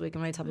like twice a week,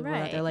 and when I tell people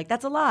that, they're like,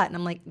 "That's a lot," and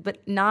I'm like,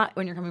 "But not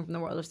when you're coming from the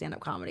world of stand-up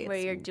comedy, where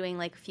you're doing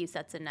like a few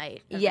sets a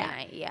night." Every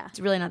night. Yeah,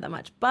 it's really not that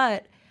much.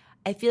 But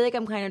I feel like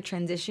I'm kind of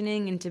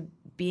transitioning into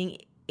being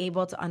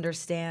able to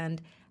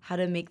understand how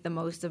to make the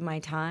most of my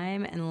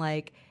time and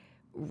like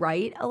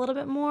write a little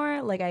bit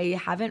more. Like, I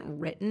haven't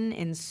written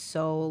in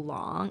so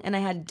long, and I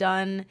had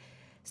done.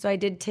 So I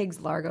did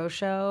Tig's Largo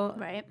show.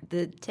 Right.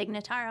 Tig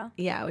Notaro.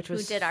 Yeah,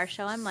 who did our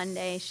show on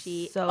Monday.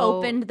 She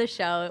opened the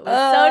show. It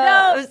was so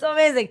dope. It was so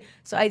amazing.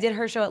 So I did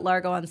her show at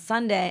Largo on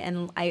Sunday,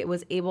 and I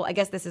was able, I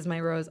guess this is my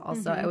rose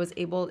also, I was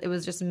able, it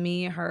was just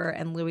me, her,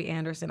 and Louis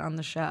Anderson on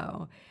the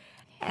show.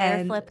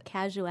 Hair flip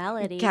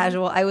casuality.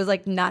 Casual. I was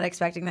like not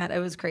expecting that. It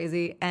was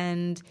crazy.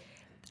 And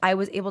I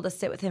was able to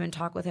sit with him and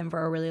talk with him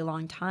for a really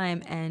long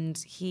time, and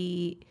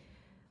he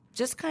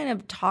just kind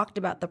of talked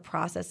about the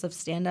process of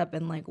stand-up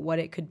and like what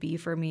it could be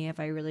for me if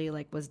I really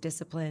like was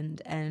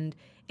disciplined, and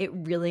it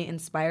really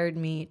inspired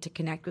me to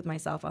connect with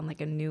myself on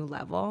like a new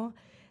level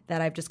that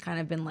I've just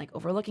kind of been like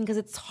overlooking, because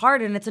it's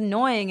hard and it's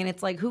annoying and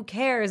it's like, who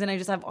cares? And I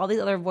just have all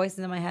these other voices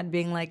in my head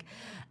being like,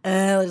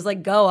 just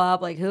like go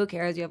up, like who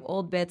cares? You have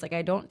old bits. Like,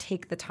 I don't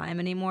take the time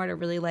anymore to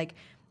really like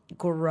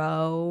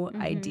grow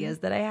ideas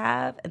that I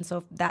have. And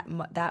so that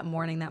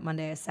morning, that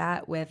Monday, I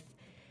sat with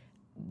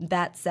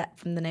that set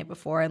from the night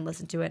before and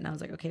listened to it, and I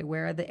was like, okay,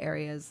 where are the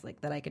areas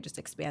like that I could just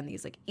expand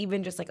these, like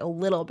even just like a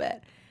little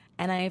bit.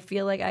 And I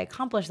feel like I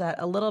accomplished that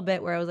a little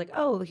bit, where I was like,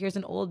 oh, here's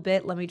an old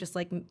bit, let me just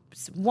like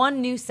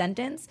one new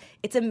sentence.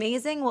 It's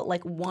amazing what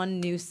like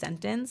one new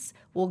sentence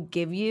will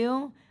give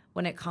you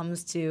when it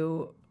comes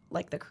to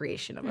like the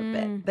creation of a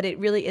bit. But it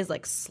really is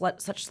like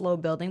such slow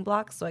building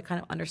blocks. So I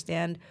kind of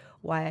understand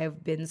why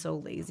I've been so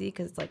lazy,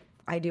 because like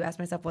I do ask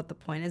myself what the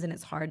point is, and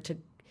it's hard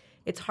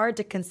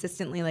to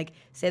consistently like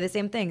say the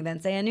same thing, then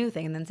say a new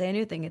thing, and then say a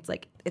new thing.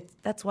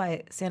 That's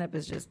why stand-up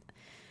is just,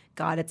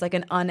 God, it's like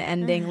an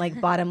unending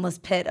like bottomless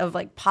pit of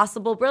like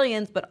possible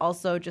brilliance, but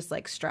also just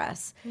like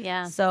stress.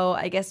 Yeah. So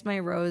I guess my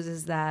rose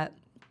is that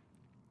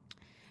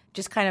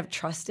just kind of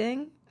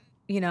trusting.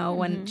 You know,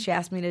 when she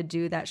asked me to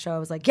do that show, I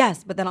was like,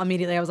 yes. But then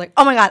immediately I was like,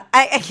 oh my God,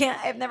 I can't.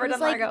 I've never done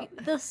Largo.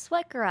 Like the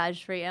sweat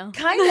garage for you.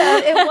 Kind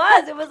of. It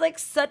was. It was like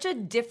such a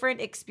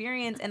different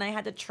experience. And I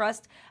had to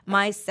trust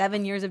my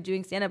 7 years of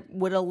doing stand-up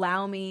would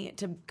allow me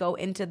to go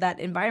into that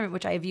environment,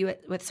 which I view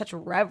it with such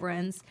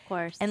reverence. Of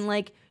course. And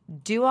like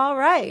do all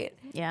right.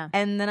 Yeah.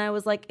 And then I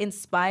was like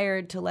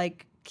inspired to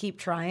like keep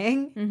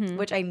trying,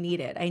 which I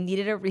needed. I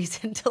needed a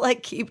reason to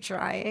like keep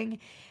trying.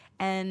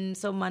 And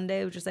so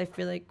Monday just, I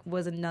feel like,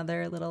 was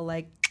another little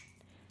like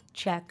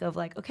check of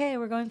like, okay,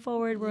 we're going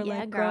forward. We're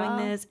like growing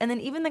this. And then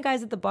even the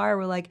guys at the bar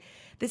were like,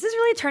 this is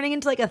really turning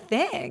into like a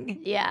thing.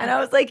 Yeah. And I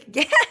was like,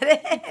 yeah,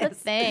 it is. It's a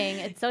thing.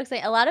 It's so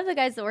exciting. A lot of the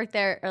guys that work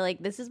there are like,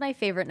 this is my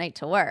favorite night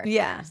to work.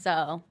 Yeah.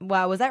 So.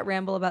 Wow. Was that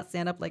ramble about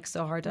stand-up like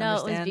so hard to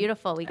understand? No, it was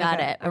beautiful. We got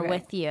it. We're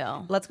with you.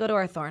 Let's go to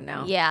our thorn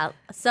now. Yeah.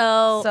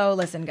 So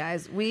listen,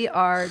 guys, we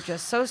are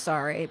just so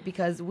sorry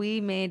because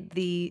we made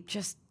the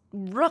just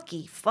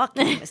rookie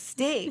fucking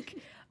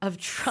mistake of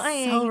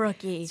trying. So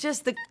rookie. It's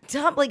just the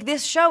dump. Like,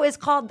 this show is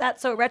called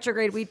That's So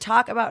Retrograde. We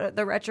talk about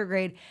the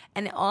retrograde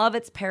and all of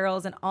its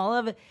perils and all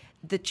of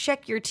the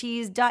check your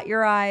T's, dot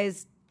your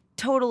I's,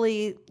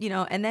 totally, you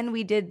know. And then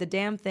we did the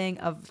damn thing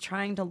of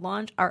trying to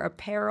launch our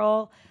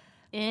apparel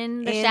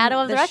in the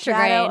shadow of the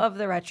retrograde. Shadow of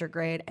the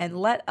retrograde.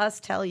 And let us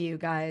tell you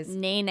guys,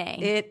 nay.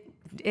 It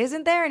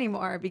isn't there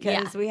anymore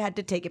because we had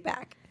to take it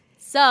back.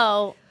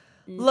 So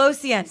Lo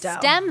siento.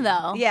 STEM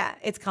though. Yeah,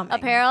 it's coming.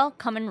 Apparel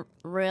coming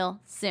real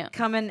soon.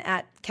 Coming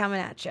at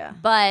you.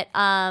 But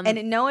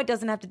no, it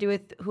doesn't have to do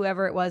with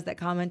whoever it was that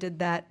commented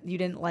that you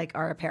didn't like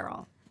our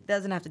apparel. It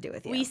doesn't have to do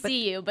with you. We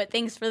see you, but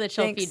thanks for the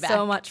chill feedback. Thanks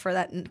so much for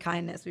that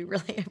kindness. We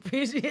really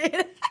appreciate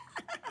it.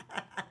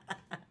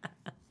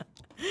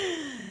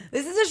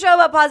 This is is a show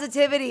about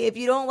positivity. If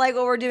you don't like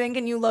what we're doing,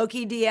 can you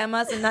low-key DM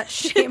us and not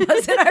shame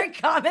us in our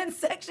comment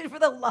section for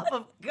the love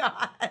of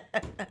God?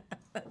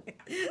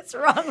 What's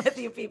wrong with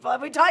you people?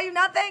 Have we taught you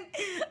nothing?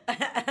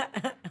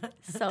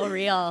 So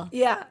real.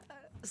 Yeah.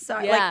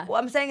 Sorry. Yeah.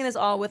 I'm saying this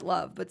all with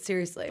love, but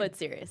seriously.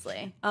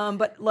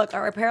 But look,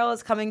 our apparel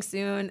is coming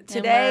soon.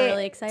 We're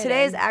really excited.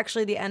 Today is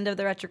actually the end of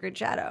the retrograde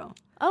shadow.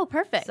 Oh,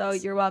 perfect. So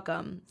you're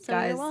welcome,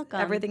 guys. You're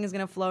welcome. Everything is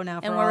gonna flow now.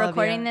 And we're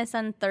recording this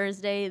on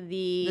Thursday,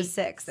 the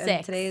 6th,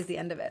 and today is the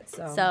end of it.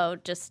 So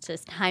just to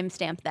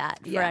timestamp that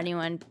for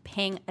anyone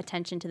paying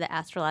attention to the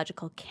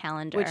astrological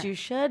calendar, which you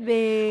should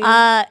be.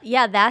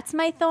 Yeah, that's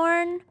my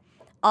thorn.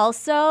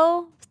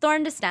 Also,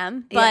 thorn to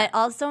stem, but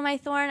also my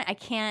thorn. I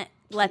can't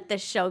let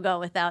this show go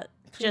without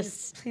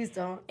please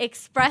don't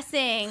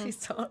expressing.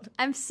 Please don't.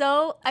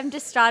 I'm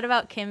distraught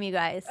about Kim, you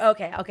guys.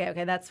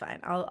 Okay, that's fine.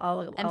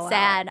 I'm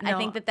sad. I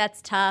think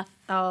that's tough.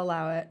 I'll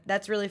allow it.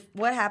 That's really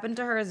what happened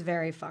to her is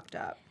very fucked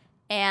up.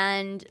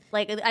 And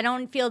I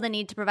don't feel the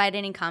need to provide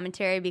any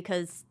commentary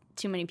because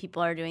too many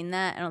people are doing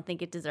that. I don't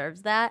think it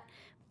deserves that.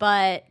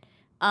 But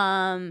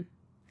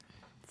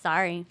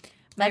sorry.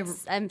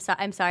 I'm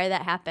sorry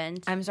that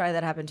happened. I'm sorry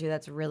that happened too.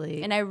 That's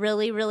really. And I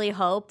really, really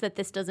hope that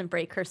this doesn't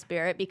break her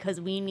spirit because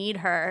we need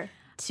her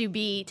to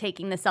be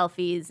taking the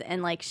selfies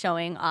and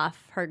showing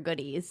off her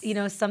goodies. You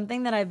know,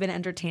 something that I've been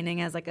entertaining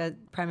as a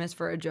premise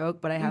for a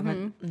joke, but I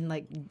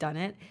haven't done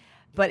it.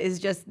 But is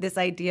just this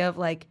idea of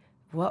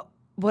what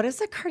does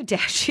a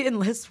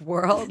Kardashian-less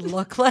world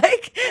look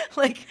like?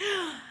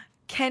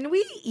 Can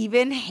we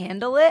even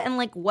handle it? And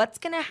what's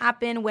going to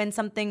happen when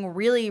something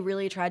really,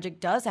 really tragic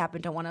does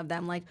happen to one of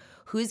them?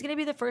 Who's going to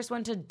be the first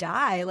one to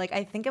die?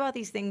 I think about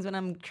these things when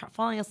I'm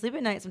falling asleep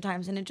at night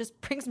sometimes, and it just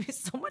brings me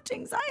so much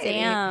anxiety.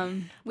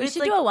 Damn. We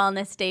should do a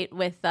wellness date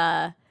with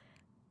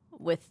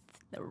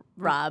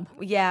Rob.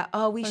 Yeah.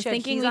 Oh, we should.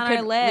 Thinking He's on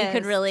our list. We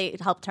could really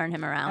help turn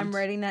him around. I'm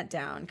writing that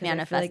down because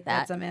I feel like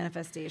that's a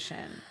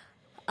manifestation.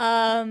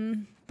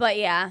 But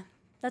yeah.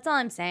 That's all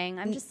I'm saying.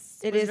 I'm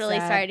just really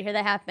sorry to hear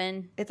that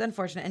happen. It's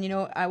unfortunate. And,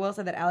 I will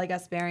say that Ali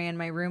Gasparian,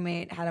 my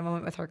roommate, had a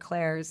moment with her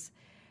clairs.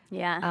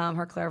 Yeah.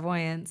 Her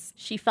clairvoyance.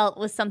 She felt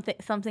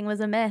something was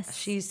amiss.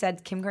 She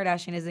said Kim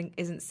Kardashian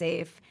isn't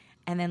safe.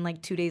 And then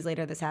 2 days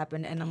later this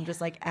happened. And I'm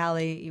just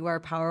Ali, you are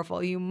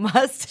powerful. You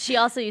must. She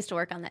also used to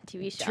work on that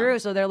TV show. True.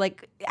 So they're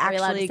actually Are we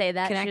allowed to say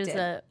that? Connected. She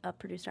was a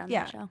producer on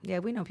that show. Yeah,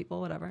 we know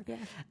people, whatever. Yeah.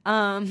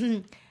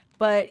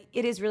 But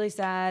it is really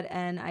sad.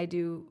 And I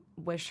do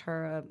wish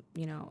her a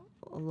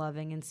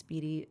loving and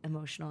speedy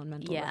emotional and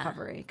mental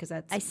recovery because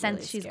that's. I sense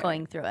really she's scary.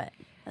 going through it.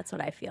 That's what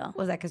I feel.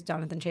 Was that because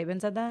Jonathan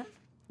Chabin said that?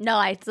 No,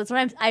 that's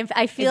what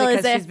I feel is it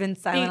as if she's been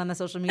silent on the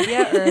social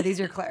media, or are these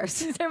your clairs?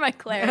 These are my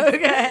clairs.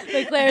 Okay,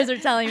 the clairs are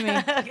telling me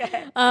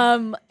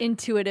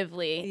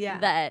intuitively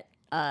that.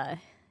 I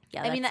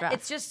mean,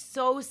 it's just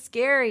so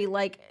scary.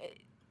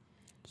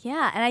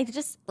 Yeah, and I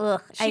just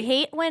I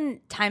hate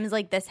when times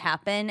like this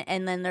happen,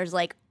 and then there's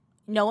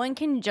no one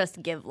can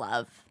just give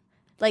love.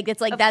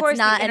 It's that's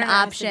not an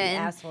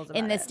option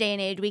in this day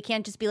and age. We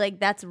can't just be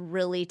that's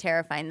really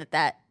terrifying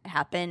that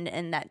happened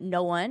and that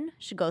no one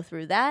should go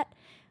through that.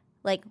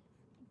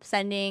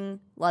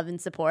 Sending love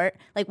and support.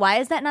 Why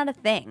is that not a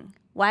thing?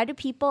 Why do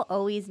people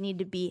always need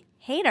to be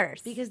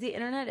haters? Because the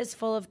internet is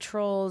full of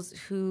trolls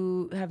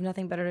who have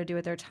nothing better to do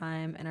with their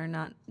time and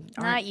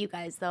aren't you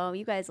guys, though.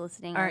 You guys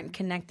listening aren't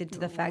connected to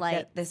the fact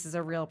that this is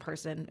a real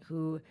person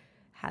who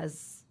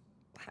is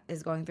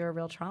going through a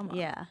real trauma.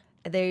 Yeah.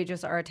 They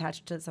just are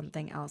attached to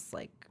something else.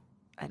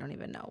 I don't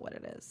even know what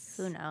it is.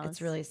 Who knows?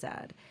 It's really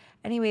sad.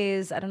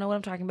 Anyways, I don't know what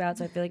I'm talking about,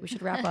 so I feel like we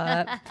should wrap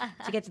up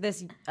to get to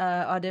this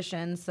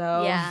audition.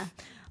 So yeah.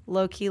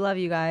 Low key love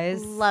you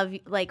guys. Love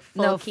you,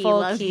 full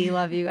key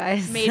love you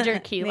guys. Major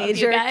key love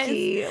you guys. Major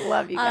key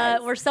love you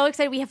guys. We're so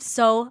excited. We have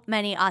so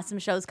many awesome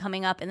shows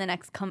coming up in the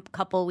next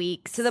couple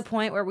weeks. To the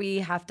point where we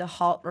have to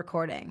halt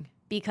recording.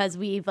 Because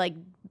we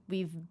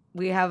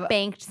have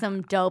banked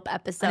some dope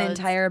episodes. An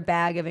entire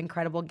bag of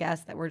incredible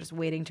guests that we're just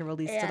waiting to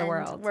release to the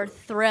world. We're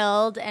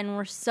thrilled and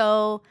we're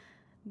so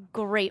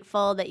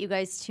grateful that you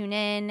guys tune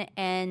in.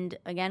 And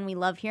again, we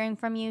love hearing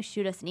from you.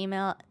 Shoot us an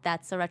email.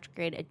 That's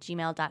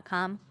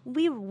theretrograde@gmail.com.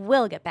 We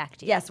will get back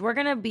to you. Yes, we're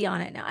going to be on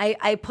it now.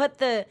 I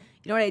put you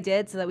know what I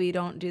did so that we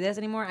don't do this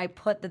anymore? I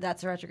put the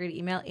That's a Retrograde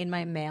email in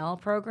my mail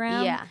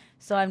program. Yeah.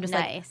 So I'm just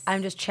nice.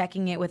 I'm just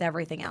checking it with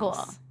everything else.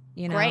 Cool.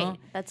 You know? Great.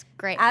 That's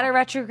great. At a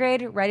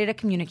retrograde, ready to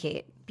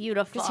communicate.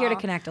 Beautiful. Just here to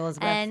connect,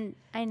 Elizabeth. And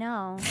I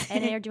know.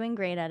 And you're doing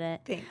great at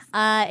it. Thanks.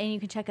 And you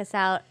can check us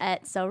out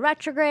at So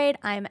Retrograde.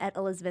 I'm at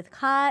Elizabeth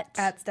Cott.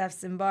 At Steph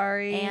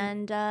Simbari.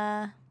 And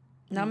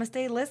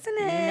namaste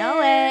listening. You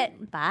know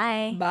it.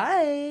 Bye.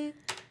 Bye.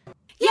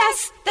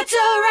 Yes, that's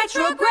a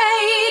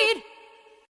retrograde.